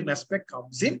utilitarian aspect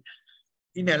comes in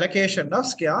allocation of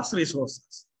scarce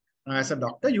resources. Now, as a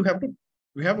doctor, you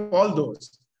have all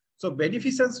those. So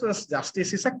beneficence versus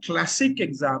justice is a classic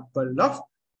example of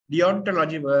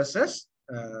deontology versus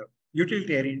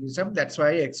utilitarianism. That's why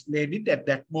I explained it at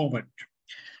that moment.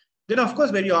 Then, of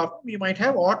course, very often we might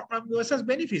have autonomy versus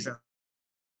beneficence.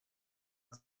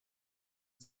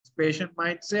 Patient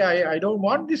might say, I don't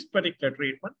want this particular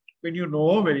treatment, when you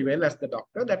know very well as the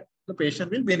doctor that the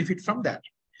patient will benefit from that.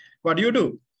 What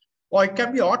do? Or it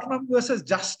can be autonomy versus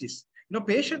justice.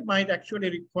 Patient might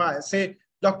actually say,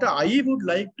 doctor, I would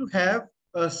like to have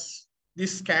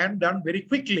this scan done very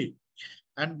quickly.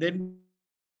 And then,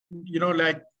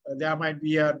 there might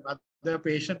be another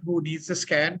patient who needs a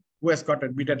scan, who has got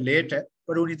admitted later,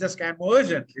 but who needs a scan more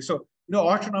urgently. So,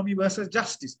 autonomy versus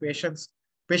justice. Patients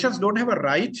don't have a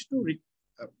right to,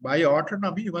 by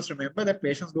autonomy, you must remember that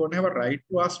patients don't have a right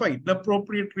to ask for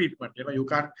inappropriate treatment. You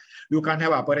can't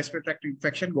have upper respiratory tract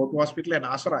infection, go to hospital and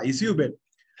ask for an ICU bed.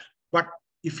 But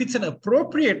if it's an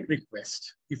appropriate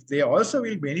request, if they also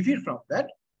will benefit from that,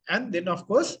 and then of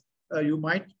course, you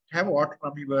might have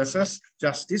autonomy versus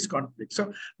justice conflict.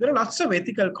 So there are lots of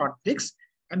ethical conflicts.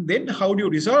 And then how do you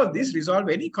resolve this? Resolve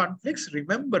any conflicts,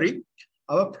 remembering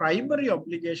our primary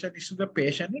obligation is to the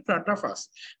patient in front of us.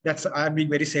 I'm being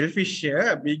very selfish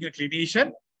here. Being a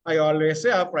clinician, I always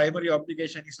say our primary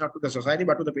obligation is not to the society,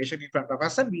 but to the patient in front of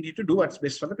us. And we need to do what's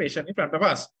best for the patient in front of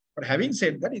us. But having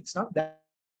said that, it's not that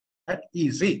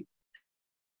easy.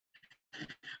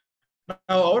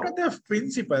 Now, out of the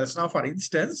principles, now, for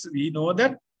instance, we know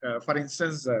that,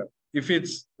 if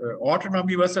it's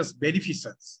autonomy versus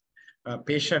beneficence,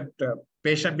 patient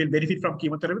will benefit from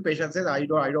chemotherapy. Patient says, I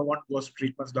don't want those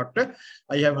treatments, doctor.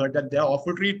 I have heard that they are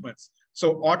awful treatments.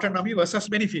 So autonomy versus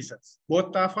beneficence.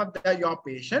 Both are for your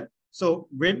patient. So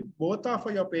when both are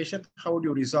for your patient, how do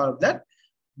you resolve that?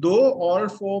 Though all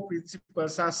 4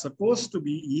 principles are supposed to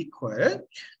be equal,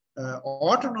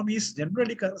 autonomy is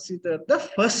generally considered the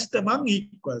first among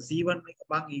equals. Even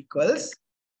among equals,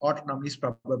 autonomy is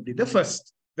probably the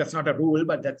first. That's not a rule,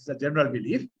 but that's the general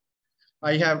belief.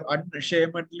 I have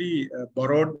unashamedly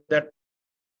borrowed that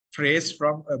phrase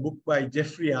from a book by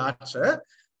Jeffrey Archer,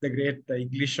 the great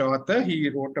English author. He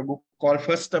wrote a book called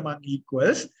First Among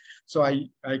Equals. So I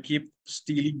keep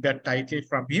stealing that title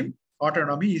from him.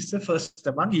 Autonomy is the first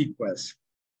among equals.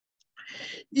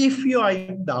 If you are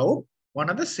in doubt, one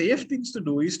of the safe things to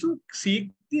do is to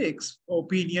seek the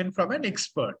opinion from an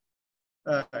expert.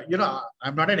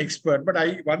 I'm not an expert, but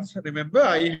I once remember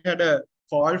I had a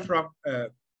call from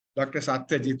Dr.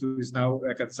 Satyajit, who is now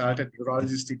a consultant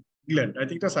neurologist in England. I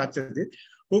think it was Satyajit,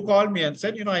 who called me and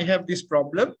said, I have this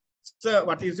problem. Sir,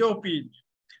 what is your opinion?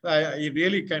 He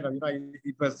really kind of,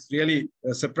 it was really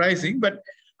surprising, but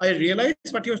I realized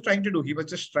what he was trying to do. He was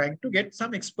just trying to get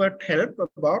some expert help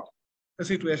about a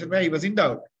situation where he was in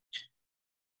doubt.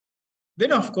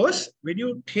 Then, of course, when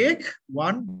you take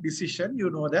one decision, you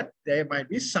know that there might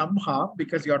be some harm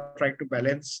because you're trying to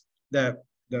balance the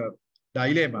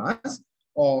dilemmas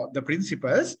or the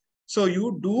principles. So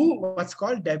you do what's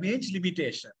called damage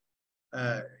limitation.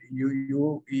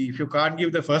 If you can't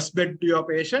give the first bed to your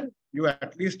patient, you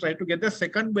at least try to get the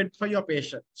second bed for your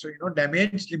patient. So,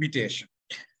 damage limitation.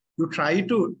 You try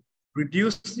to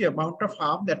reduce the amount of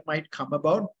harm that might come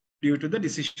about due to the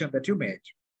decision that you made.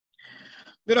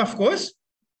 Then, of course,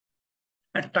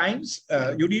 at times,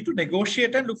 you need to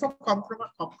negotiate and look for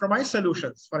compromise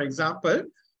solutions. For example,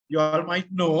 you all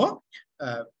might know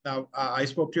Now, I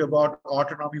spoke to you about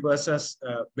autonomy versus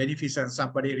beneficence,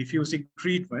 somebody refusing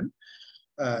treatment.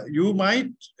 You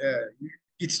might,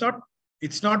 it's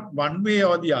not one way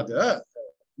or the other.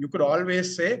 You could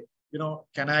always say, you know,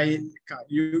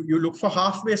 you look for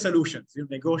halfway solutions. You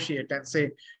negotiate and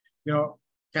say, you know,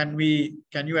 can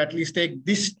you at least take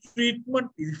this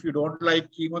treatment? If you don't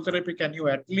like chemotherapy, can you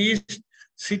at least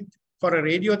sit for a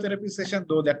radiotherapy session,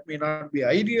 though that may not be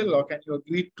ideal, or can you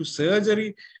agree to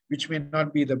surgery, which may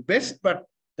not be the best, but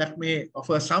that may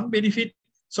offer some benefit.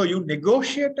 So you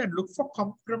negotiate and look for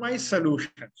compromise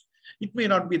solutions. It may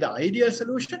not be the ideal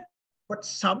solution, but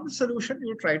some solution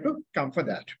you try to come for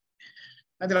that.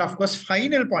 And then, of course,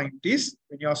 final point is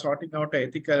when you're sorting out an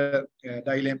ethical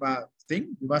dilemma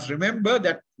thing, you must remember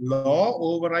that law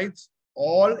overrides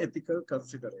all ethical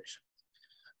considerations.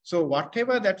 So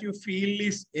whatever that you feel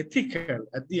is ethical,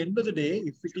 at the end of the day,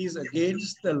 if it is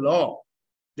against the law,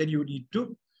 then you need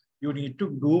to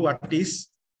do what is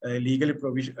legally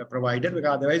provided,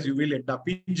 because otherwise you will end up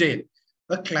in jail.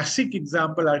 A classic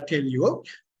example I'll tell you,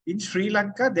 in Sri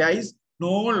Lanka, there is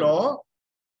no law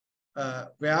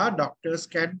where doctors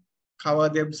can cover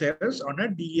themselves on a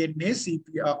DNA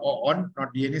CPR, or on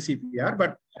not DNA CPR,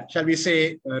 but shall we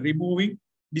say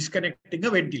disconnecting a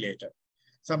ventilator.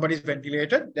 Somebody is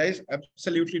ventilated. There is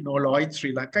absolutely no law in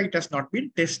Sri Lanka. It has not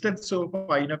been tested so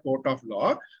far in a court of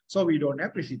law, so we don't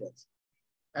have precedents.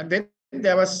 And then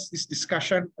there was this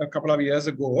discussion a couple of years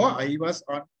ago. I was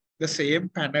on the same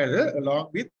panel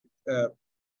along with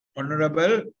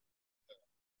Honorable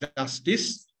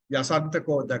Justice Yasantha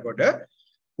Kodagoda,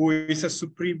 who is a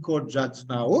Supreme Court judge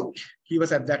now. He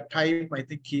was at that time, I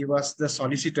think he was the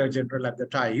Solicitor General at the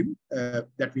time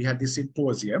that we had this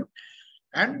symposium.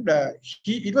 And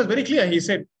it was very clear. He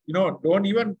said, you know, don't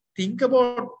even think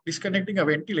about disconnecting a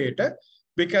ventilator,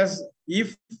 because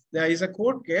if there is a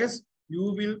court case,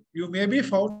 you may be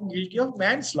found guilty of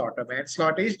manslaughter.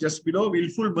 Manslaughter is just below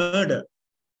willful murder.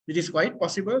 It is quite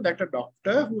possible that a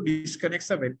doctor who disconnects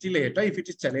a ventilator, if it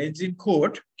is challenged in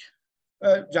court,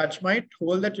 a judge might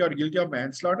hold that you are guilty of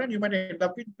manslaughter and you might end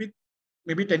up with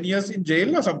maybe 10 years in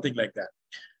jail or something like that.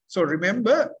 So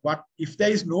remember, if there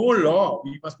is no law,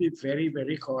 we must be very,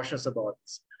 very cautious about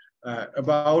this.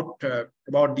 About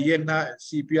DNA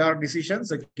CPR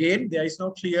decisions, again, there is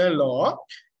no clear law.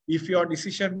 If your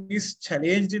decision is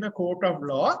challenged in a court of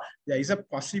law, there is a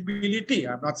possibility.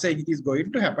 I'm not saying it is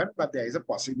going to happen, but there is a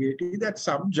possibility that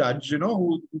some judge, you know,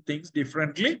 who thinks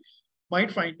differently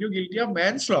might find you guilty of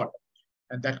manslaughter.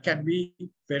 And that can be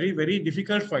very, very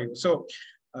difficult for you. So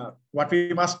what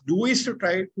we must do is to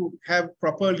try to have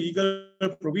proper legal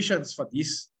provisions for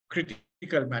these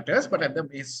critical matters. But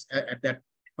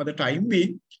for the time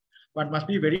being, one must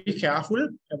be very careful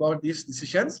about these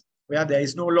decisions where there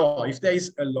is no law. If there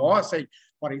is a law, say,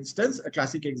 for instance, a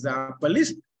classic example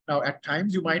is, now at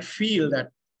times you might feel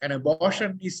that an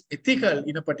abortion is ethical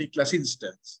in a particular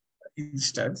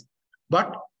instance,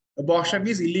 but abortion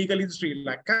is illegal in Sri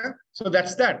Lanka. So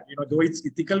that's that. You know, though it's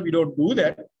ethical, we don't do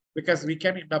that because we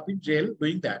can end up in jail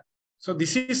doing that. So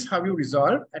this is how you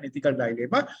resolve an ethical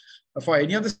dilemma. For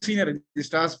any of the senior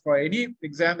registrars, for any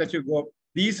exam that you go,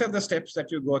 these are the steps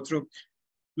that you go through.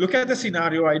 Look at the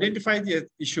scenario, identify the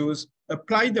issues,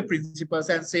 apply the principles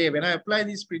and say, when I apply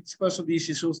these principles to these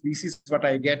issues, this is what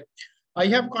I get. I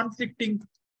have conflicting,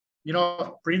 you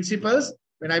know, principles.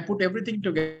 When I put everything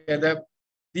together,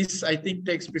 this I think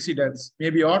takes precedence.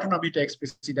 Maybe autonomy takes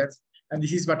precedence. And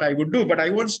this is what I would do. But I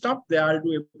won't stop there. I'll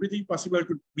do everything possible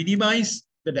to minimize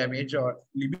the damage or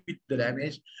limit the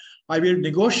damage. I will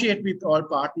negotiate with all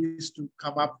parties to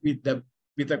come up with a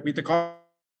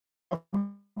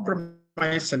compromise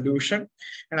solution.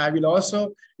 And I will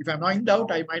also, if I'm not in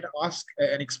doubt, I might ask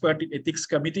an expert in ethics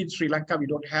committee. In Sri Lanka, we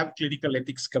don't have clinical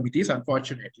ethics committees,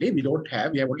 unfortunately. We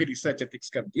have only research ethics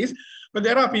committees. But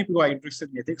there are people who are interested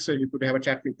in ethics, so you could have a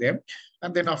chat with them.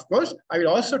 And then, of course, I will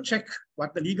also check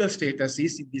what the legal status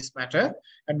is in this matter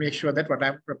and make sure that what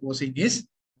I'm proposing is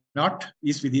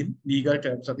within legal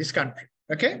terms of this country.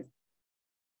 Okay?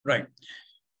 Right.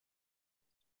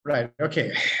 Right.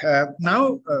 Okay.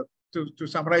 Now, to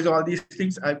summarize all these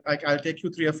things, I'll take you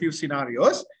through a few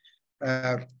scenarios.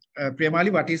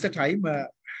 Priyamali, what is the time?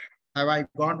 Have I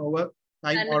gone over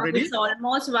time already? It's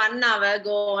almost 1 hour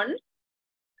gone.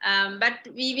 But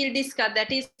we will discuss.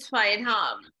 That is fine.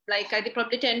 Like I think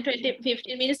probably 10, 20,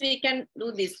 15 minutes we can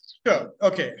do this. Sure.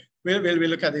 Okay. We'll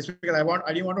look at this because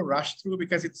I didn't want to rush through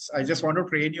because I just want to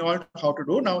train you all how to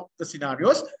do. Now the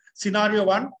scenarios. Scenario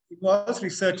 1 involves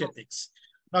research ethics.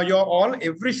 Now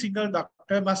every single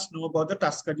doctor must know about the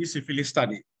Tuskegee syphilis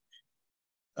study.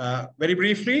 Very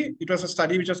briefly, it was a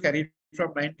study which was carried from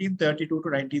 1932 to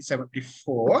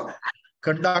 1974.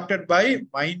 conducted by,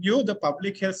 mind you, the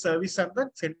Public Health Service and the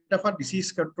Center for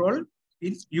Disease Control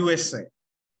in USA,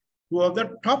 two of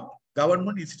the top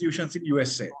government institutions in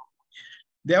USA.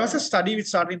 There was a study which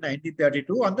started in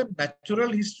 1932 on the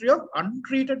natural history of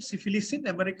untreated syphilis in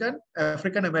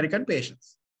African American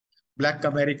patients. Black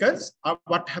Americans,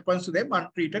 what happens to them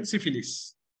untreated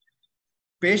syphilis.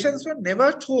 Patients were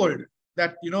never told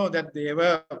that, that they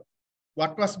were,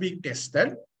 what was being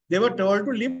tested. They were told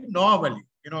to live normally,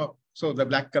 so the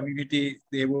Black community,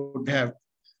 they would have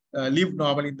lived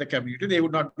normally in the community. They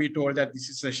would not be told that this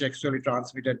is a sexually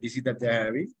transmitted disease that they're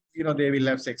having. They will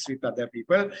have sex with other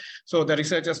people. So the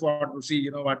researchers want to see,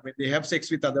 when they have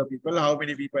sex with other people, how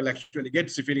many people actually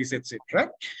get syphilis, etc.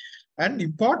 And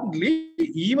importantly,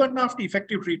 even after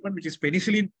effective treatment, which is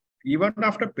penicillin, even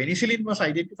after penicillin was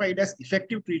identified as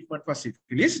effective treatment for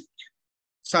syphilis,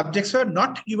 subjects were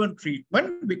not given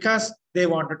treatment because they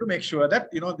wanted to make sure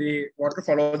that, they wanted to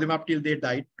follow them up till they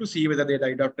died to see whether they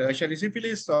died of tertiary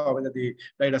syphilis or whether they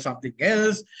died of something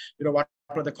else. What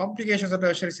were the complications of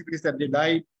tertiary syphilis that they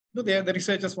died? The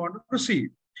researchers wanted to see.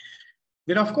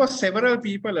 Then, of course, several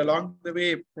people along the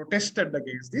way protested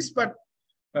against this, but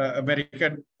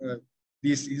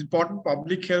these important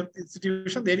public health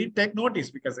institutions, they didn't take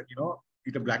notice because,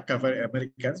 the Black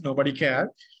Americans, nobody cared.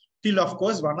 Till, of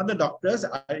course, one of the doctors,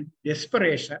 in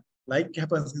desperation, like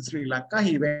happens in Sri Lanka,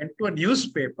 he went to a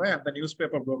newspaper and the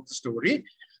newspaper broke the story.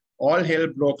 All hell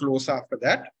broke loose after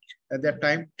that. At that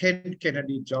time, Ted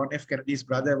Kennedy, John F. Kennedy's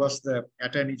brother, was the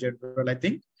Attorney General, I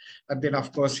think. And then,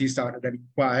 of course, he started an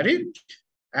inquiry.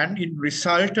 And it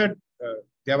resulted,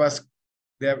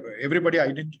 everybody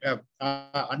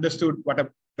understood what a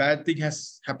bad thing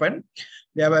has happened.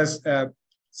 There was a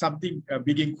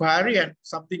big inquiry, and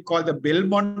something called the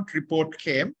Belmont Report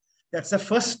came. That's the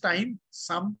first time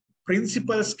some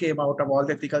principles came out of all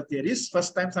the ethical theories.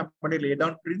 First time somebody laid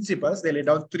down principles. They laid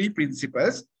down 3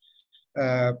 principles: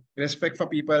 respect for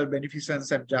people,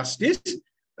 beneficence, and justice.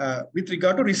 With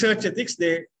regard to research ethics,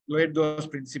 they laid those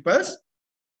principles.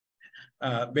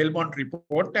 Belmont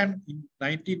Report, and in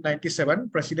 1997,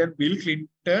 President Bill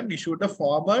Clinton issued a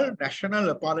formal national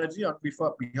apology on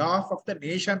behalf of the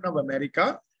nation of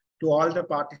America to all the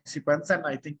participants. And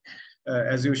I think,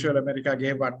 as usual, America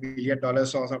gave $1 million or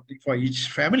something for each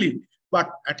family. But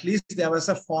at least there was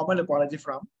a formal apology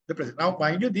from the president. Now,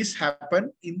 mind you, this happened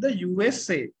in the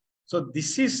USA. So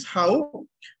this is how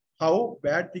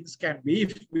bad things can be.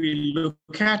 If we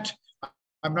look at,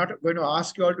 I'm not going to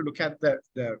ask you all to look at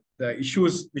the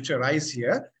issues which arise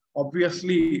here.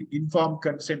 Obviously, informed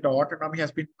consent or autonomy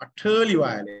has been utterly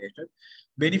violated.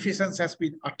 Beneficence has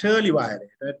been utterly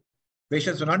violated.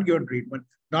 Patients were not given treatment.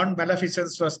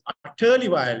 Non-maleficence was utterly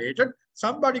violated.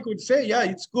 Somebody could say, yeah,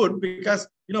 it's good because,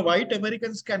 white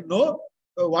Americans can know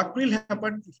what will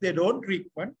happen if they don't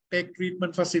take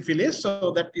treatment for syphilis,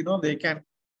 so that,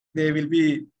 they will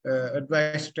be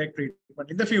advised to take treatment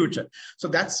in the future. So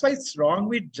that's why it's wrong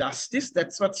with justice.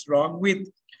 That's what's wrong with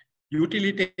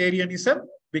utilitarianism,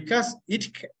 because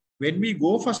when we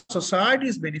go for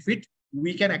society's benefit,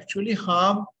 we can actually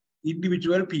harm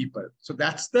individual people. So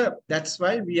that's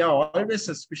why we are always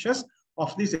suspicious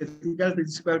of this ethical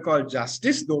principle called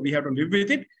justice. Though we have to live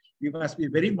with it, we must be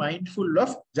very mindful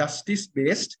of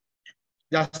justice-based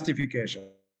justification.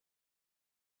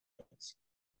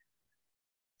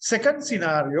 Second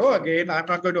scenario, again, I'm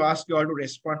not going to ask you all to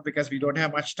respond because we don't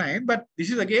have much time, but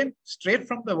this is again straight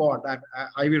from the ward.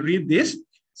 I will read this.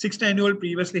 69-year-old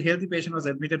previously healthy patient was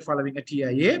admitted following a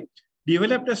TIA,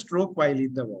 developed a stroke while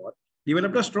in the ward.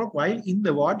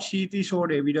 She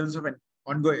showed evidence of an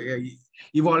ongoing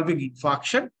evolving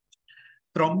infarction,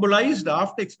 thrombolized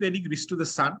after explaining risk to the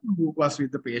son who was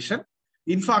with the patient.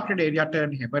 Infarcted area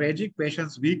turned hemorrhagic,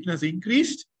 patient's weakness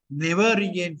increased, never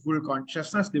regained full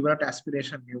consciousness, developed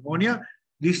aspiration pneumonia,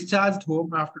 discharged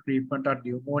home after treatment of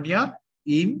pneumonia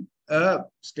in a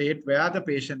state where the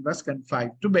patient was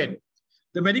confined to bed.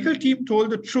 The medical team told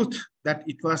the truth that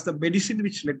it was the medicine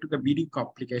which led to the bleeding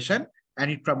complication, and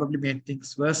it probably made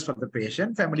things worse for the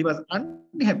patient. Family was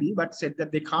unhappy, but said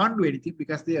that they can't do anything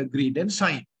because they agreed and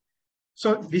signed.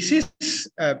 So this is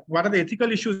one of the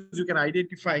ethical issues you can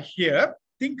identify here.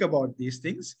 Think about these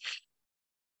things.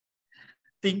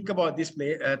 Think about these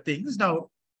things. Now,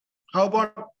 how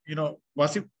about,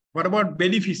 what about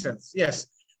beneficence? Yes,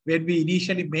 when we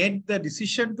initially made the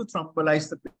decision to thrombolize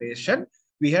the patient,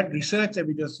 we had research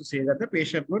evidence to say that the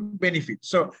patient would benefit.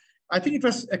 So I think it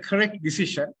was a correct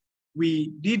decision.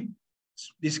 We did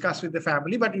discuss with the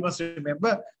family, but you must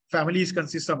remember, families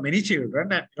consist of many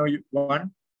children, and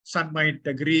one son might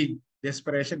agree.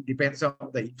 Desperation depends on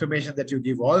the information that you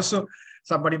give. Also,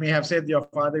 somebody may have said your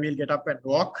father will get up and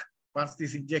walk once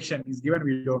this injection is given,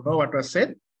 we don't know what was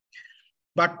said.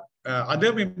 But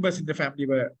other members in the family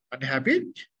were unhappy.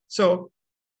 So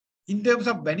in terms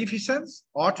of beneficence,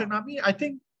 autonomy, I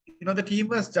think, the team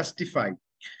was justified.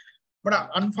 But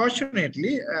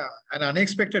unfortunately, an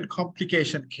unexpected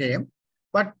complication came,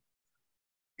 but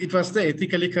it was the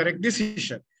ethically correct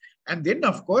decision. And then,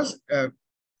 of course,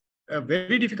 a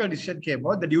very difficult decision came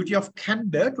out, the duty of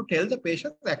candor to tell the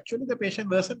patient, actually the patient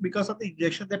worsened because of the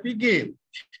injection that we gave.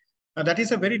 That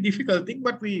is a very difficult thing,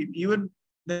 but we, even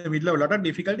in the middle of a lot of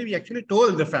difficulty, we actually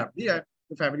told the family, and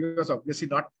the family was obviously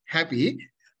not happy,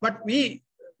 but we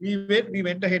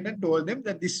went ahead and told them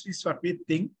that this is what we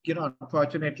think.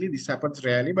 Unfortunately, this happens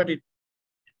rarely, but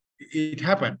it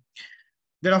happened.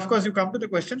 Then, of course, you come to the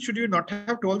question, should you not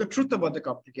have told the truth about the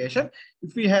complication?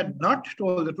 If we had not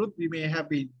told the truth, we may have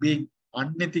been being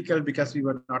unethical because we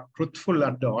were not truthful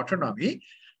under autonomy.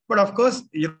 But of course,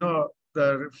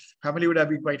 the family would have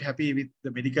been quite happy with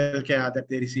the medical care that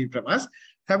they received from us.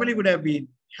 Family would have been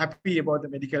happy about the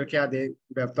medical care. They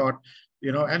would have thought,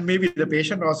 and maybe the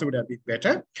patient also would have been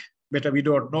better. We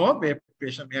don't know. The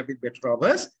patient may have been better or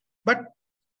worse. But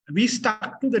we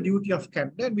stuck to the duty of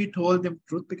candor and we told them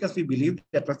truth because we believed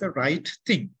that was the right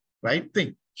thing.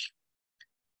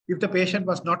 If the patient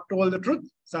was not told the truth,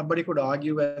 somebody could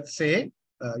argue and say,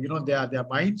 their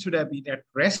minds should have been at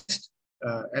rest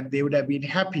and they would have been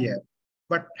happier.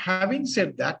 But having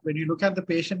said that, when you look at the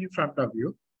patient in front of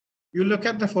you, you look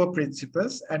at the 4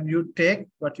 principles and you take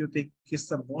what you think is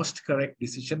the most correct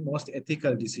decision, most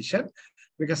ethical decision,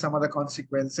 because some of the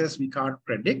consequences we can't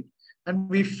predict. And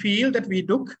we feel that we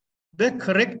took the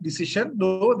correct decision,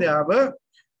 though there were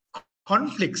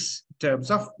conflicts in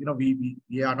terms of,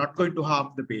 we are not going to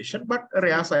harm the patient, but a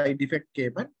rare side effect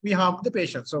came and we harmed the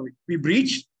patient. So we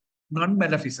breached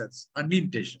non-maleficence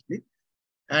unintentionally.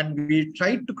 And we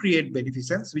tried to create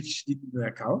beneficence, which didn't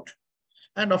work out.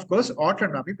 And of course,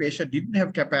 autonomy, patient didn't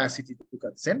have capacity to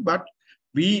consent, but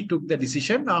we took the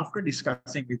decision after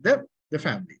discussing with the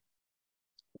family.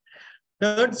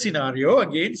 Third scenario,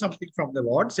 again, something from the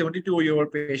ward,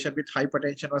 72-year-old patient with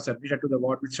hypertension was admitted to the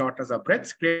ward with shortness of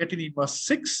breath. Creatinine was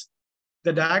 6.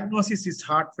 The diagnosis is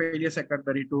heart failure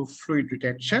secondary to fluid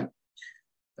retention.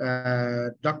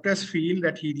 Doctors feel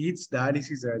that he needs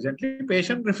dialysis urgently.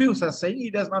 Patient refuses, saying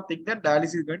he does not think that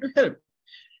dialysis is going to help.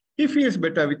 He feels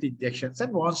better with injections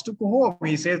and wants to go home.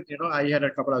 He says, I had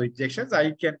a couple of injections.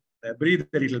 I can breathe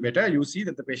a little better. You see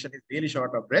that the patient is really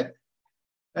short of breath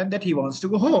and that he wants to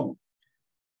go home.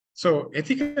 So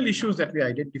ethical issues that we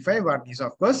identify, one is,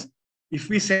 of course, if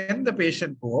we send the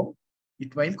patient home,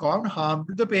 it will cause harm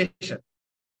to the patient.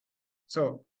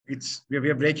 So we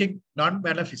are breaking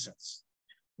non-maleficence.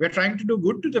 We are trying to do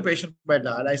good to the patient by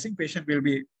dialyzing. Patient will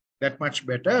be that much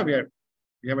better.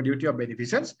 We have a duty of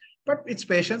beneficence, but it's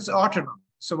patient's autonomy.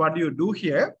 So what do you do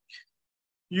here?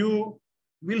 You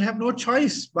will have no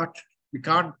choice, but we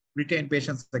can't retain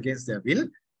patients against their will.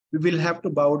 We will have to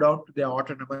bow down to their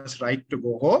autonomous right to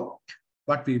go home,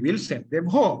 but we will send them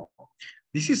home.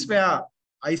 This is where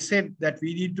I said that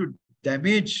we need to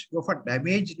go for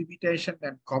damage limitation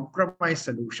and compromise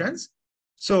solutions.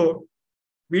 So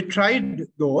we tried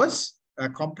those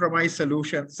compromise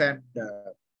solutions and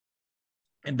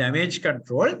damage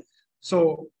control.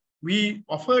 So we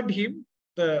offered him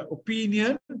the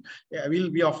opinion.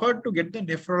 We offered to get the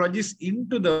nephrologist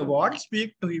into the ward,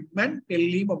 speak to him and tell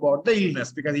him about the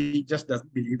illness because he just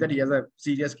doesn't believe that he has a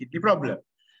serious kidney problem.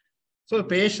 So the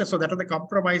patient, so that was the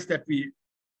compromise that we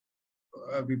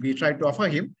tried to offer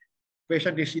him.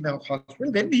 Patient is in a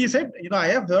hospital. Then he said, I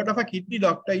have heard of a kidney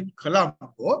doctor in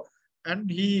Colombo and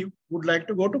he would like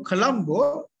to go to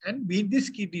Colombo and meet this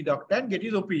kidney doctor and get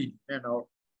his opinion.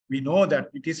 We know that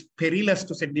it is perilous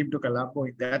to send him to Colombo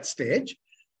in that stage.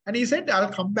 And he said, I'll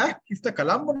come back if the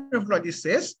Colombo nephrologist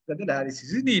says that the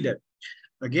dialysis is needed.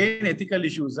 Again, ethical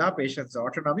issues are patient's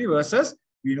autonomy versus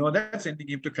we know that sending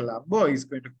him to Colombo is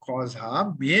going to cause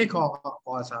harm, may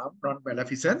cause harm,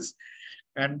 non-maleficence.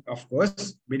 And of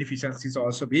course, beneficence is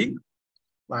also being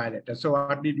violated. So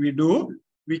what did we do?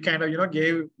 We kind of,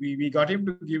 we got him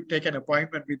to take an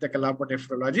appointment with the Colombo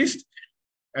nephrologist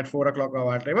at 4 o'clock or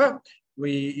whatever.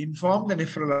 We informed the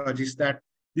nephrologist that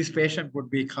this patient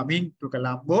would be coming to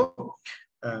Colombo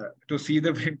to see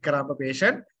the Colombo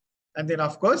patient. And then,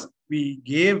 of course, we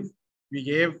gave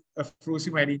a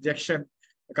furosemide injection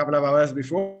a couple of hours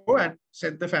before and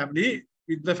sent the family,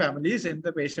 send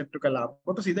the patient to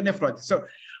Colombo to see the nephrologist. So,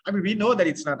 we know that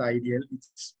it's not ideal.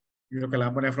 It's,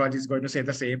 Colombo nephrologist is going to say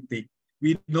the same thing.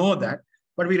 We know that,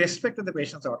 but we respected the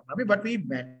patient's autonomy, but we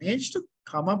managed to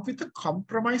come up with a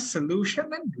compromise solution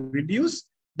and reduce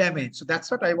damage. So that's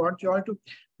what I want you all to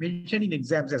mention in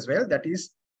exams as well. That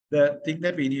is, the thing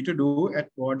that we need to do at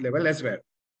ward level as well.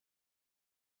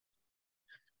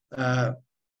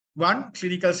 One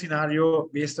clinical scenario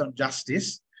based on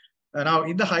justice. Now,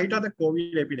 in the height of the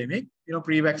COVID epidemic,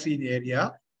 pre-vaccine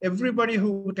area, everybody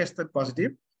who tested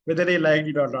positive, whether they liked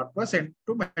it or not, was sent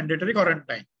to mandatory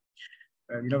quarantine.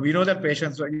 We know that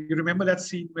patients, you remember that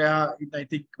scene where in, I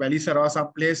think, Valisara or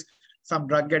someplace, some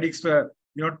drug addicts were,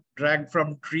 dragged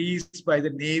from trees by the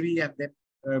Navy and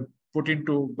then put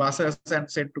into buses and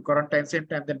sent to quarantine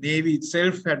center. And the Navy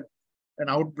itself had an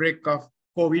outbreak of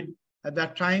COVID at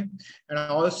that time. And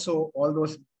also all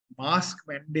those mask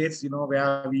mandates,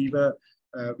 where we were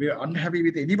unhappy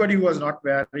with anybody who was not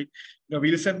wearing.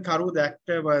 Wilson Karu, the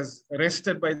actor, was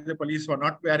arrested by the police for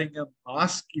not wearing a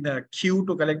mask in a queue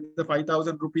to collect the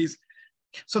 5,000 rupees.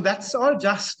 So that's all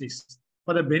justice.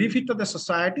 For the benefit of the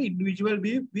society, individual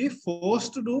be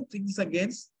forced to do things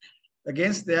against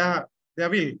their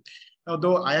will. Now,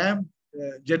 though I am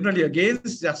generally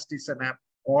against justice and I'm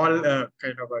all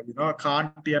kind of a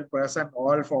Kantian person,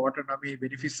 all for autonomy,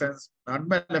 beneficence,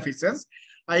 non-maleficence,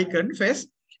 I confess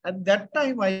at that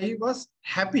time I was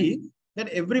happy that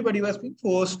everybody was being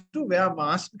forced to wear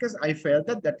masks because I felt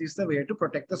that that is the way to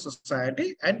protect the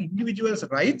society and individuals'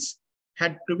 rights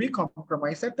had to be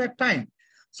compromised at that time.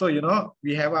 So,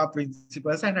 we have our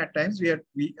principles and at times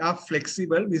we are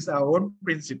flexible with our own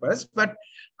principles. But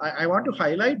I want to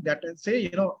highlight that and say,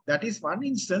 that is one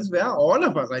instance where all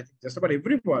of us, I think just about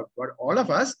everyone, but all of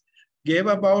us gave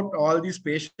about all this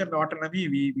patient autonomy.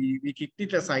 We kicked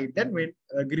it aside then when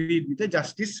agreed with the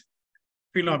justice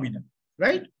phenomenon,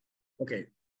 right? Okay.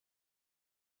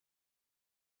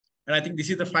 And I think this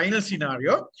is the final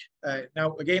scenario.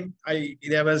 Now, again,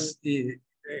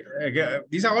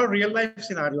 these are all real life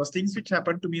scenarios, things which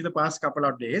happened to me the past couple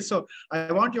of days. So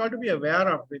I want you all to be aware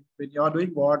of when you're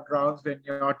doing ward rounds, when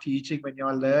you're teaching, when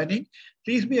you're learning,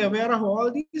 please be aware of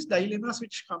all these dilemmas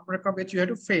which you have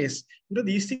to face.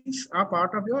 These things are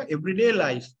part of your everyday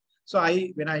life. So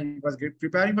when I was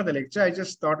preparing for the lecture, I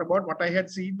just thought about what I had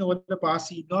seen over the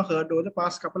past, heard over the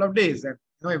past couple of days. And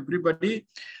everybody,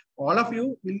 all of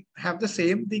you will have the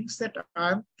same things that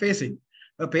I'm facing.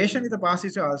 A patient with a past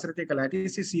history of ulcerative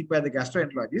colitis is seen by the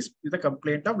gastroenterologist with a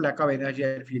complaint of lack of energy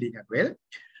and feeling unwell.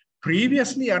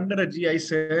 Previously, under a GI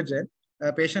surgeon,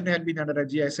 a patient had been under a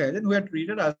GI surgeon who had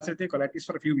treated ulcerative colitis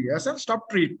for a few years and stopped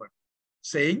treatment,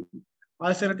 saying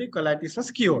ulcerative colitis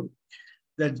was cured.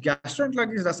 The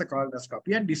gastroenterologist does a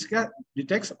colonoscopy and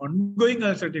detects ongoing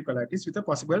ulcerative colitis with a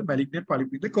possible malignant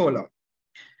polyp in the colon.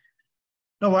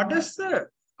 Now, what does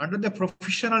under the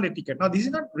professional etiquette? Now, this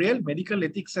is not real medical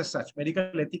ethics as such.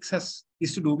 Medical ethics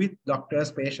is to do with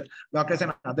doctors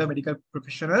and other medical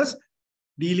professionals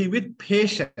dealing with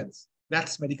patients.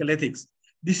 That's medical ethics.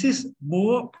 This is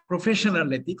more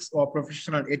professional ethics or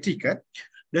professional etiquette.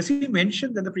 Does he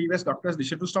mention that the previous doctor's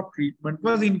decision to stop treatment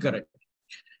was incorrect?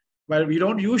 Well, we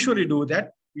don't usually do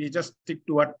that. We just stick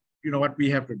to what we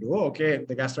have to do. Okay,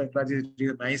 the gastroenterologist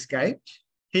is a nice guy.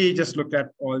 He just looked at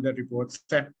all the reports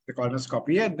and the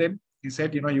colonoscopy, and then he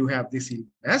said, you have this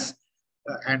illness,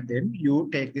 and then you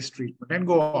take this treatment and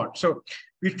go on. So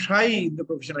we try in the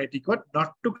professional etiquette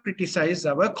not to criticize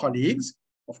our colleagues.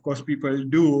 Of course, people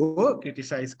do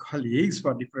criticize colleagues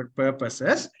for different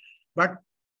purposes, but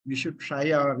we should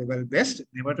try our level best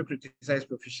never to criticize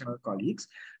professional colleagues.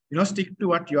 Stick to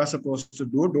what you are supposed to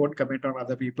do. Don't comment on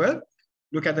other people.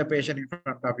 Look at the patient in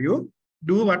front of you.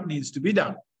 Do what needs to be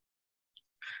done.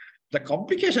 The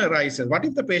complication arises. What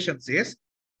if the patient says,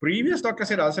 previous doctor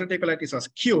said ulcerative colitis was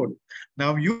cured.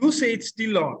 Now you say it's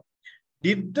still on.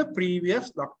 Did the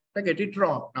previous doctor get it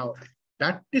wrong? Now,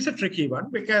 that is a tricky one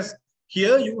because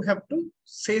here you have to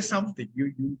say something.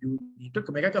 You need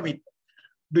to make a commitment.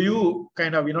 Do you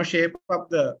kind of, shape up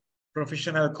the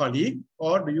professional colleague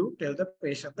or do you tell the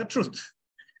patient the truth?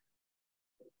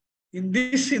 In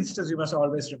this instance, you must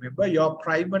always remember your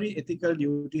primary ethical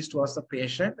duties towards the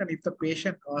patient. And if the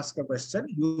patient asks a question,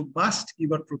 you must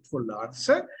give a truthful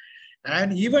answer.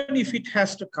 And even if it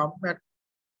has to come at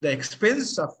the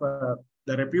expense of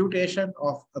the reputation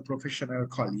of a professional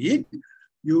colleague,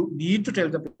 you need to tell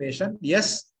the patient,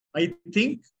 yes, I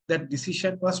think that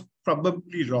decision was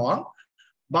probably wrong.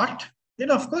 But then,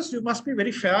 of course, you must be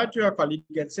very fair to your colleague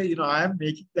and say, I am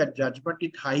making that judgment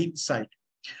in hindsight.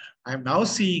 I am now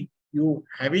seeing you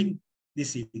having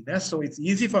this illness, so it's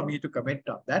easy for me to comment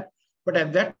on that. But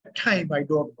at that time, I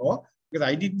don't know, because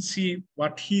I didn't see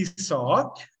what he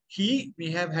saw. He may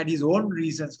have had his own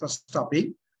reasons for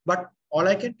stopping, but all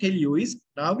I can tell you is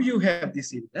now you have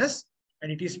this illness, and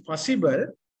it is possible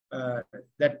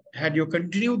that had you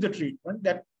continued the treatment,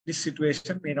 that this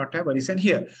situation may not have arisen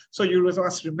here. So you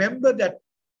must remember that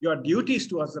your duties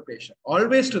towards the patient,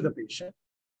 always to the patient.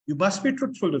 You must be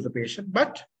truthful to the patient,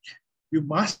 but you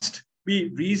must be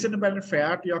reasonable and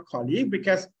fair to your colleague,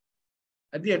 because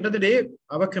at the end of the day,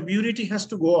 our community has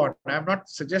to go on. I'm not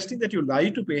suggesting that you lie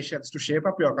to patients to shape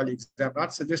up your colleagues. I'm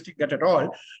not suggesting that at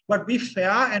all, but be fair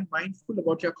and mindful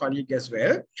about your colleague as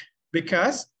well,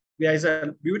 because there is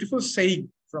a beautiful saying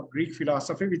from Greek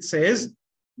philosophy which says,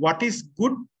 what is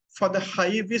good for the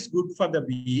hive is good for the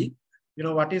bee. You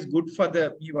know, what is good for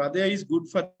the Mivade is good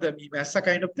for the Mimasa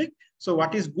kind of thing. So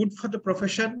what is good for the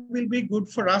profession will be good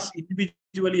for us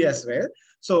individually as well.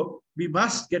 So we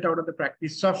must get out of the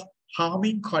practice of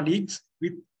harming colleagues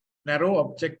with narrow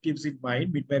objectives in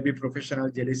mind. It may be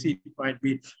professional jealousy, it might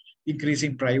be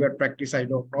increasing private practice, I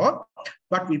don't know.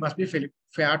 But we must be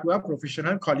fair to our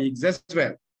professional colleagues as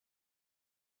well.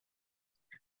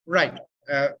 Right,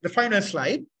 the final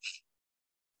slide.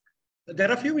 There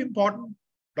are a few important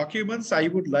documents I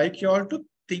would like you all to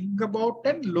think about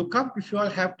and look up if you all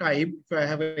have time, if you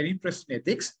have any interest in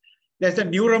ethics. There's the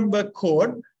Nuremberg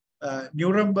Code.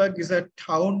 Nuremberg is a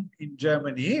town in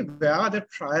Germany where the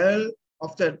trial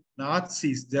of the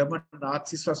Nazis, German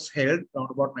Nazis, was held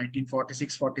around about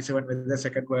 1946-47 when the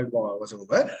Second World War was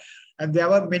over. And there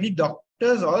were many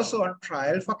doctors also on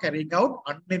trial for carrying out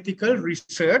unethical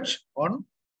research on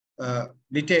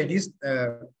detainees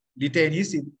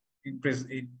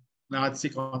in Nazi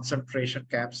concentration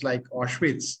camps like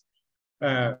Auschwitz.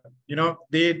 You know,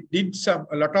 they did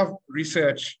a lot of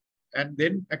research and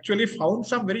then actually found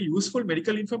some very useful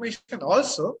medical information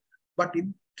also, but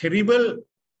in terrible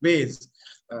ways.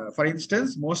 For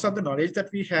instance, most of the knowledge that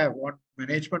we have on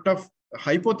management of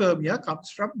hypothermia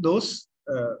comes from those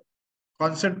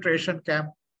concentration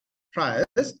camp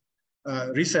trials,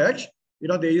 research. You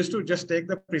know, they used to just take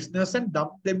the prisoners and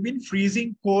dump them in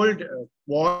freezing cold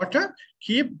water,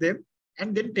 keep them,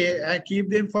 and then keep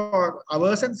them for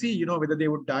hours and see, you know, whether they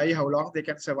would die, how long they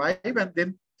can survive, and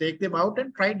then take them out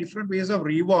and try different ways of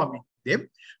rewarming them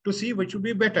to see which would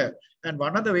be better. And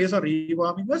one of the ways of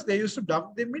rewarming was they used to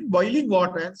dump them in boiling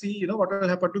water and see, you know, what will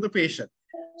happen to the patient.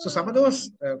 So some of those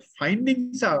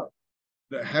findings have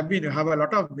a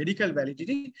lot of medical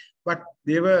validity, but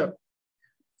they were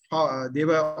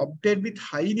obtained with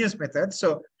heinous methods.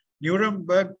 So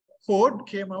Nuremberg Code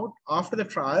came out after the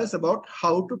trials about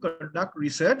how to conduct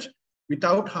research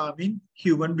without harming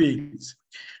human beings.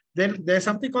 Then there's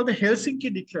something called the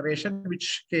Helsinki Declaration,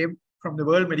 which came from the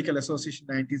World Medical Association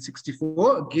in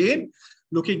 1964, again,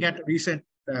 looking at recent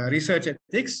research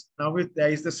ethics. Now there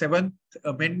is the 7th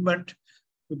amendment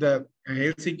to the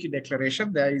Helsinki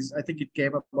Declaration. There is, I think it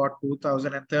came about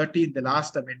 2013, the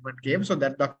last amendment came. So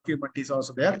that document is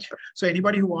also there. So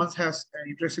anybody who has an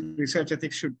interest in research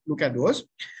ethics should look at those.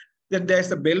 Then there's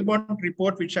the Belmont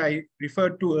report, which I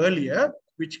referred to earlier,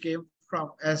 which came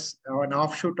from as an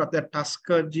offshoot of the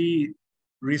Tuskegee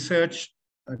research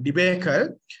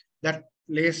debacle that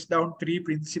lays down 3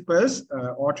 principles: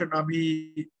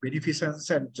 autonomy, beneficence,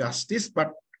 and justice,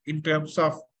 but in terms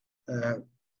of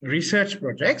research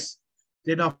projects.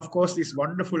 Then, of course, this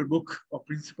wonderful book of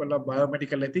Principle of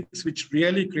Biomedical Ethics, which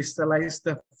really crystallized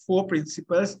the 4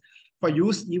 principles for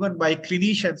use even by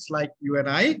clinicians like you and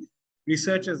I,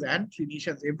 researchers and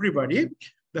clinicians, everybody.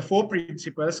 The 4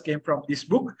 principles came from this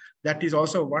book. That is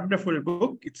also a wonderful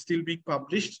book. It's still being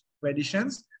published by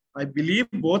editions. I believe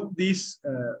both these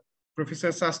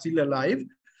professors are still alive,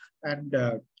 and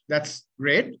that's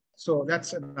great. So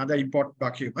that's another important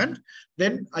document.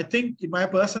 Then I think, in my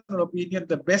personal opinion,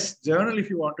 the best journal, if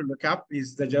you want to look up,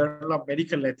 is the Journal of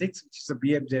Medical Ethics, which is a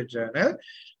BMJ journal,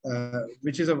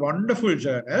 which is a wonderful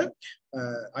journal.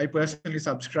 I personally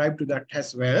subscribe to that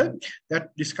as well.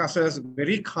 That discusses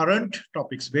very current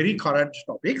topics,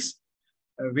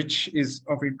 which is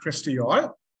of interest to you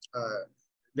all.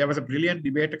 There was a brilliant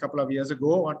debate a couple of years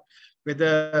ago on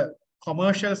whether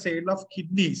commercial sale of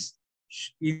kidneys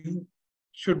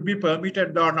should be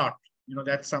permitted or not. You know,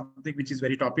 that's something which is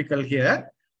very topical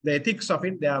here. The ethics of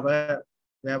it, there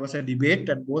was a debate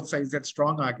and both sides had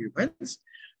strong arguments.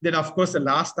 Then, of course, the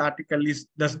last article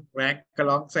doesn't rank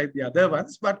alongside the other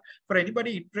ones. But for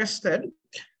anybody interested,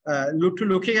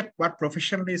 looking at what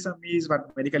professionalism is,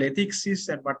 what medical ethics is,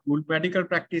 and what good medical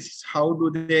practice is, how do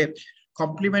they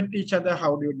complement each other,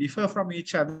 how do they differ from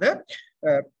each other,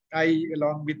 I,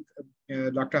 along with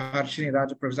Dr.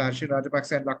 Professor Harshini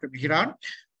Rajapaksa and Dr. Mihiran,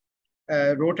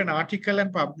 wrote an article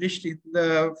and published in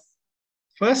the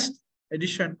first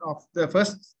edition of the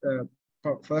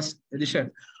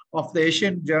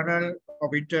Asian Journal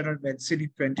of Internal Medicine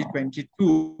in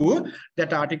 2022.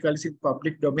 That article is in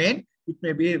public domain. It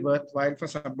may be worthwhile for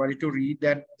somebody to read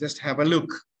and just have a look.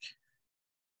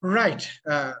 Right.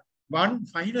 one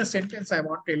final sentence I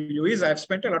want to tell you is I've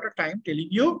spent a lot of time telling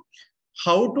you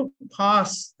how to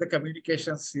pass the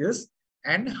communication skills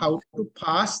and how to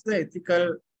pass the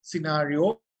ethical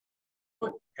scenario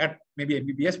at maybe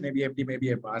MBBS, maybe MD, maybe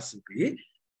MRCP.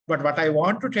 But what I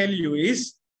want to tell you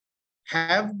is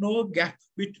have no gap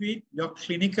between your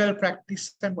clinical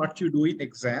practice and what you do in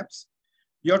exams.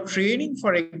 Your training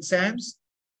for exams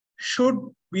should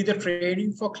be the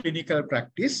training for clinical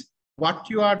practice. What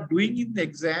you are doing in the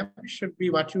exam should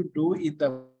be what you do in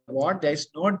the ward. There is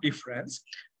no difference.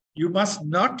 You must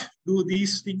not do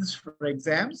these things for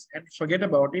exams and forget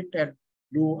about it and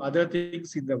do other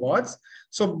things in the wards.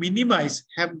 So minimize,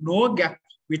 have no gap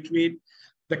between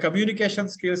the communication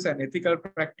skills and ethical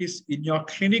practice in your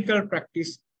clinical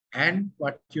practice and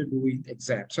what you do in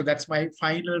exam. So that's my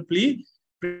final plea.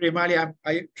 Premali,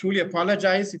 I truly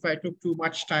apologize if I took too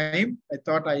much time. I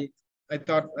thought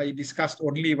I discussed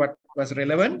only what was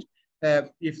relevant.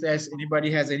 If there's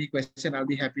anybody has any question, I'll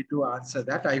be happy to answer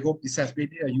that. I hope this has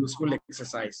been a useful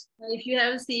exercise. If you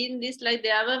have seen this, like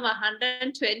there were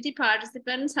 120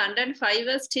 participants, 105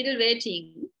 are still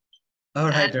waiting. All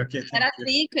right, okay. There are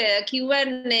 3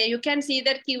 Q&A. You can see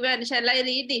that Q&A. Shall I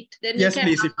read it? Then yes, you can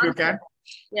please, answer. if you can.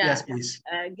 Yeah. Yes, please.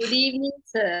 Good evening,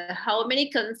 sir. How many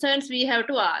concerns we have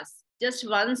to ask? Just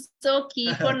one, so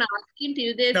keep on asking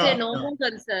till they say no more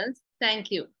concerns.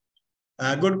 Thank you.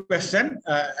 Good question.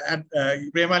 And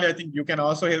Premali, I think you can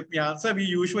also help me answer. We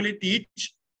usually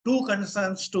teach 2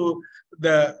 concerns to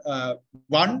the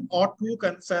 1 or 2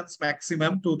 concerns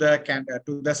maximum to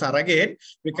the surrogate,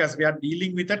 because we are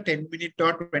dealing with a 10-minute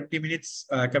or 20 minutes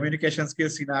communication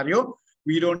skills scenario.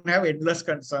 We don't have endless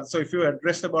concerns. So if you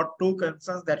address about 2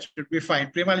 concerns, that should be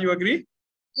fine. Premal, you agree?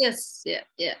 Yes,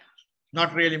 yeah.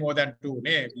 Not really more than 2.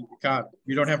 We can't.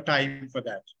 We don't have time for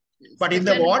that. But in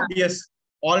the ward, yes,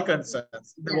 all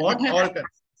concerns. In the ward, all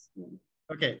concerns.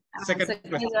 Okay, second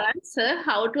question. Sir,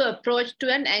 how to approach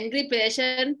to an angry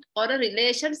patient or a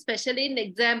relation, especially in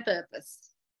exam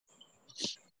purpose?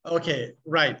 Okay,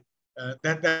 right.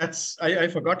 I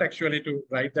forgot actually to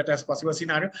write that as possible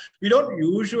scenario. We don't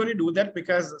usually do that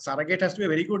because surrogate has to be a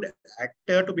very good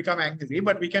actor to become angry,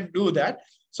 but we can do that.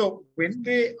 So when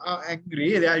they are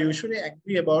angry, they are usually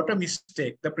angry about a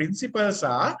mistake. The principles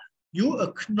are you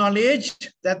acknowledge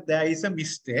that there is a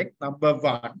mistake, number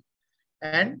 1,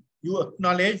 and you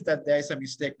acknowledge that there is a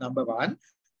mistake, number 1.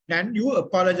 And you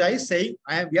apologize saying,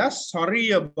 we are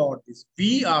sorry about this.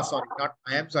 We are sorry, not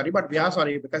I am sorry, but we are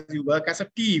sorry because you work as a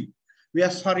team. We are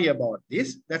sorry about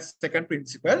this. That's second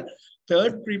principle.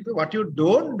 Third principle, what you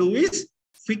don't do is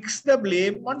fix the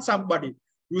blame on somebody.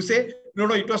 You say, no,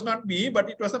 it was not me, but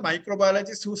it was a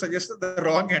microbiologist who suggested the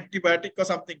wrong antibiotic or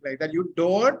something like that. You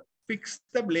don't fix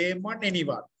the blame on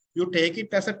anyone. You take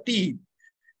it as a team.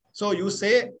 So you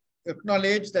say,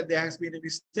 acknowledge that there has been a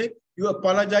mistake. You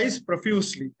apologize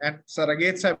profusely. And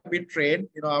surrogates have been trained,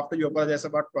 after you apologize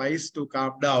about twice to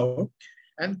calm down.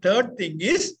 And third thing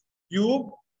is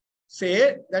you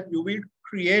say that you will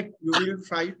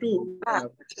try to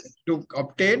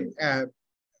obtain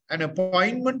an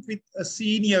appointment with a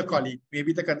senior colleague,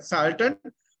 maybe the consultant,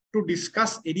 to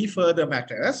discuss any further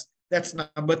matters. That's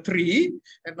number 3.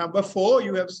 And number 4,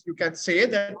 you can say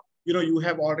that you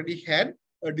have already had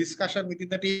a discussion within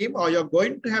the team, or you're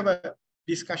going to have a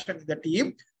discussion with the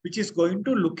team, which is going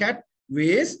to look at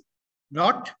ways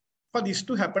not for this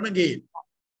to happen again.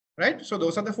 Right? So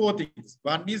those are the 4 things.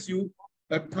 1 is you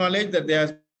acknowledge that there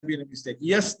has been a mistake.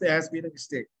 Yes, there has been a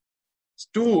mistake.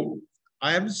 2,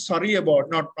 I am sorry about,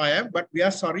 not I am, but we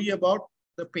are sorry about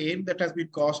the pain that has been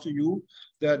caused to you,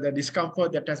 the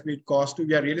discomfort that has been caused to you.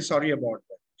 We are really sorry about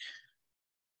that.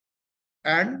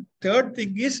 And third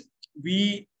thing is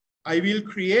I will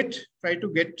try to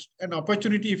get an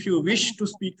opportunity if you wish to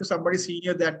speak to somebody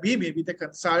senior than me, maybe the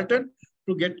consultant,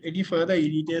 to get any further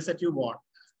details that you want.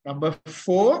 Number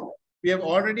 4, we have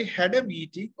already had a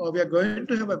meeting, or we are going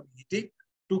to have a meeting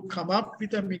to come up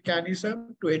with a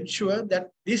mechanism to ensure that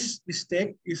this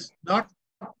mistake is not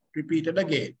repeated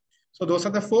again. So those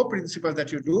are the 4 principles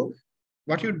that you do.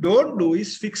 What you don't do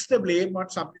is fix the blame on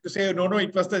something to say, no,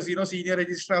 it was the senior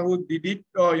registrar who did it,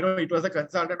 or it was the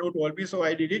consultant who told me, so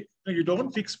I did it. No, you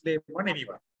don't fix blame on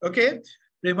anyone. Okay,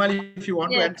 Premali, if you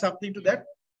want to add something to that,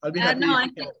 I'll be happy.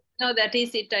 No, that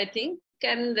is it, I think.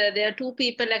 And there are 2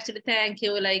 people actually. Thank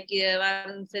you. Like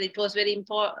one said, it was very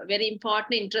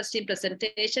important, interesting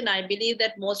presentation. I believe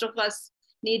that most of us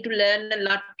need to learn a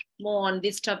lot more on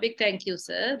this topic. Thank you,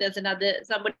 sir. There's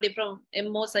somebody from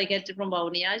MO Psychiatry from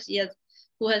Vaunia,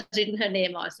 who has written her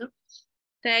name also.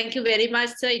 Thank you very much,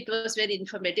 sir. It was very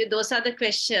informative. Those are the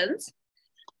questions.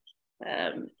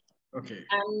 Okay.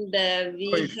 And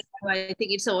I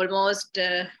think it's almost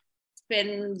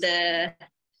spend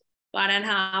 1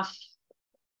 hour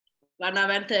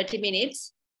and 30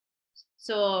 minutes.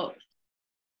 So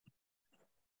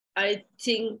I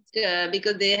think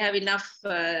because they have enough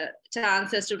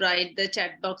chances to write the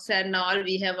chat box and all,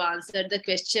 we have answered the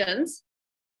questions.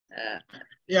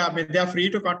 Yeah, I mean, they are free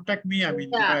to contact me. I mean,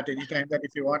 Yeah. at any time that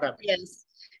if you want. I mean. Yes.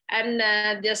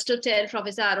 And just to tell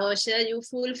Professor Arosha, you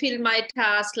fulfill my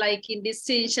task like in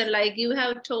distinction, like you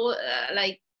have told,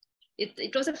 like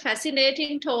it was a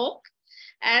fascinating talk,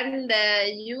 and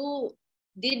you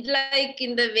did like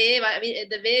in the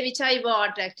way which I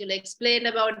want, actually explain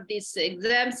about this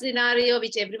exam scenario,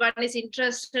 which everyone is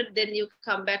interested. Then you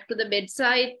come back to the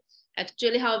bedside,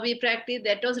 actually how we practice.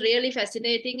 That was really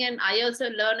fascinating, and I also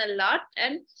learned a lot,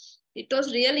 and it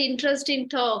was really interesting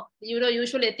talk. You know,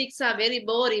 usual ethics are very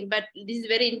boring, but this is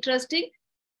very interesting.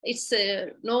 It's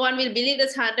no one will believe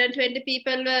there's 120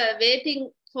 people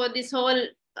waiting for this whole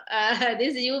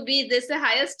this UB. This is the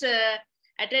highest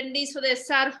attendees for the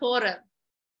SR forum.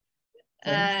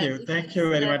 Thank you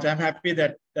very much. I'm happy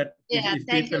that yeah,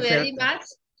 thank you very much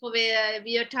for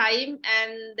your time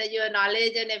and your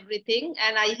knowledge and everything.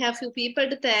 And I have few people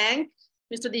to thank.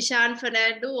 Mr. Dishan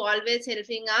Fernando, always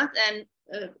helping us and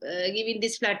giving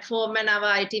this platform and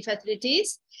our IT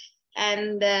facilities,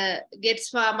 and Gets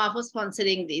Pharma for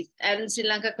sponsoring this, and Sri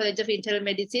Lanka College of Internal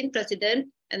Medicine President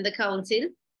and the Council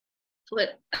for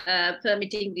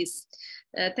permitting this.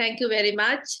 Thank you very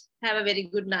much. Have a very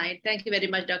good night. Thank you very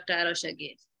much, Dr. Arosha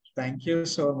again. Thank you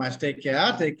so much. Take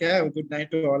care. Take care. Good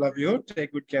night to all of you.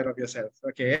 Take good care of yourself.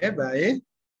 Okay, bye.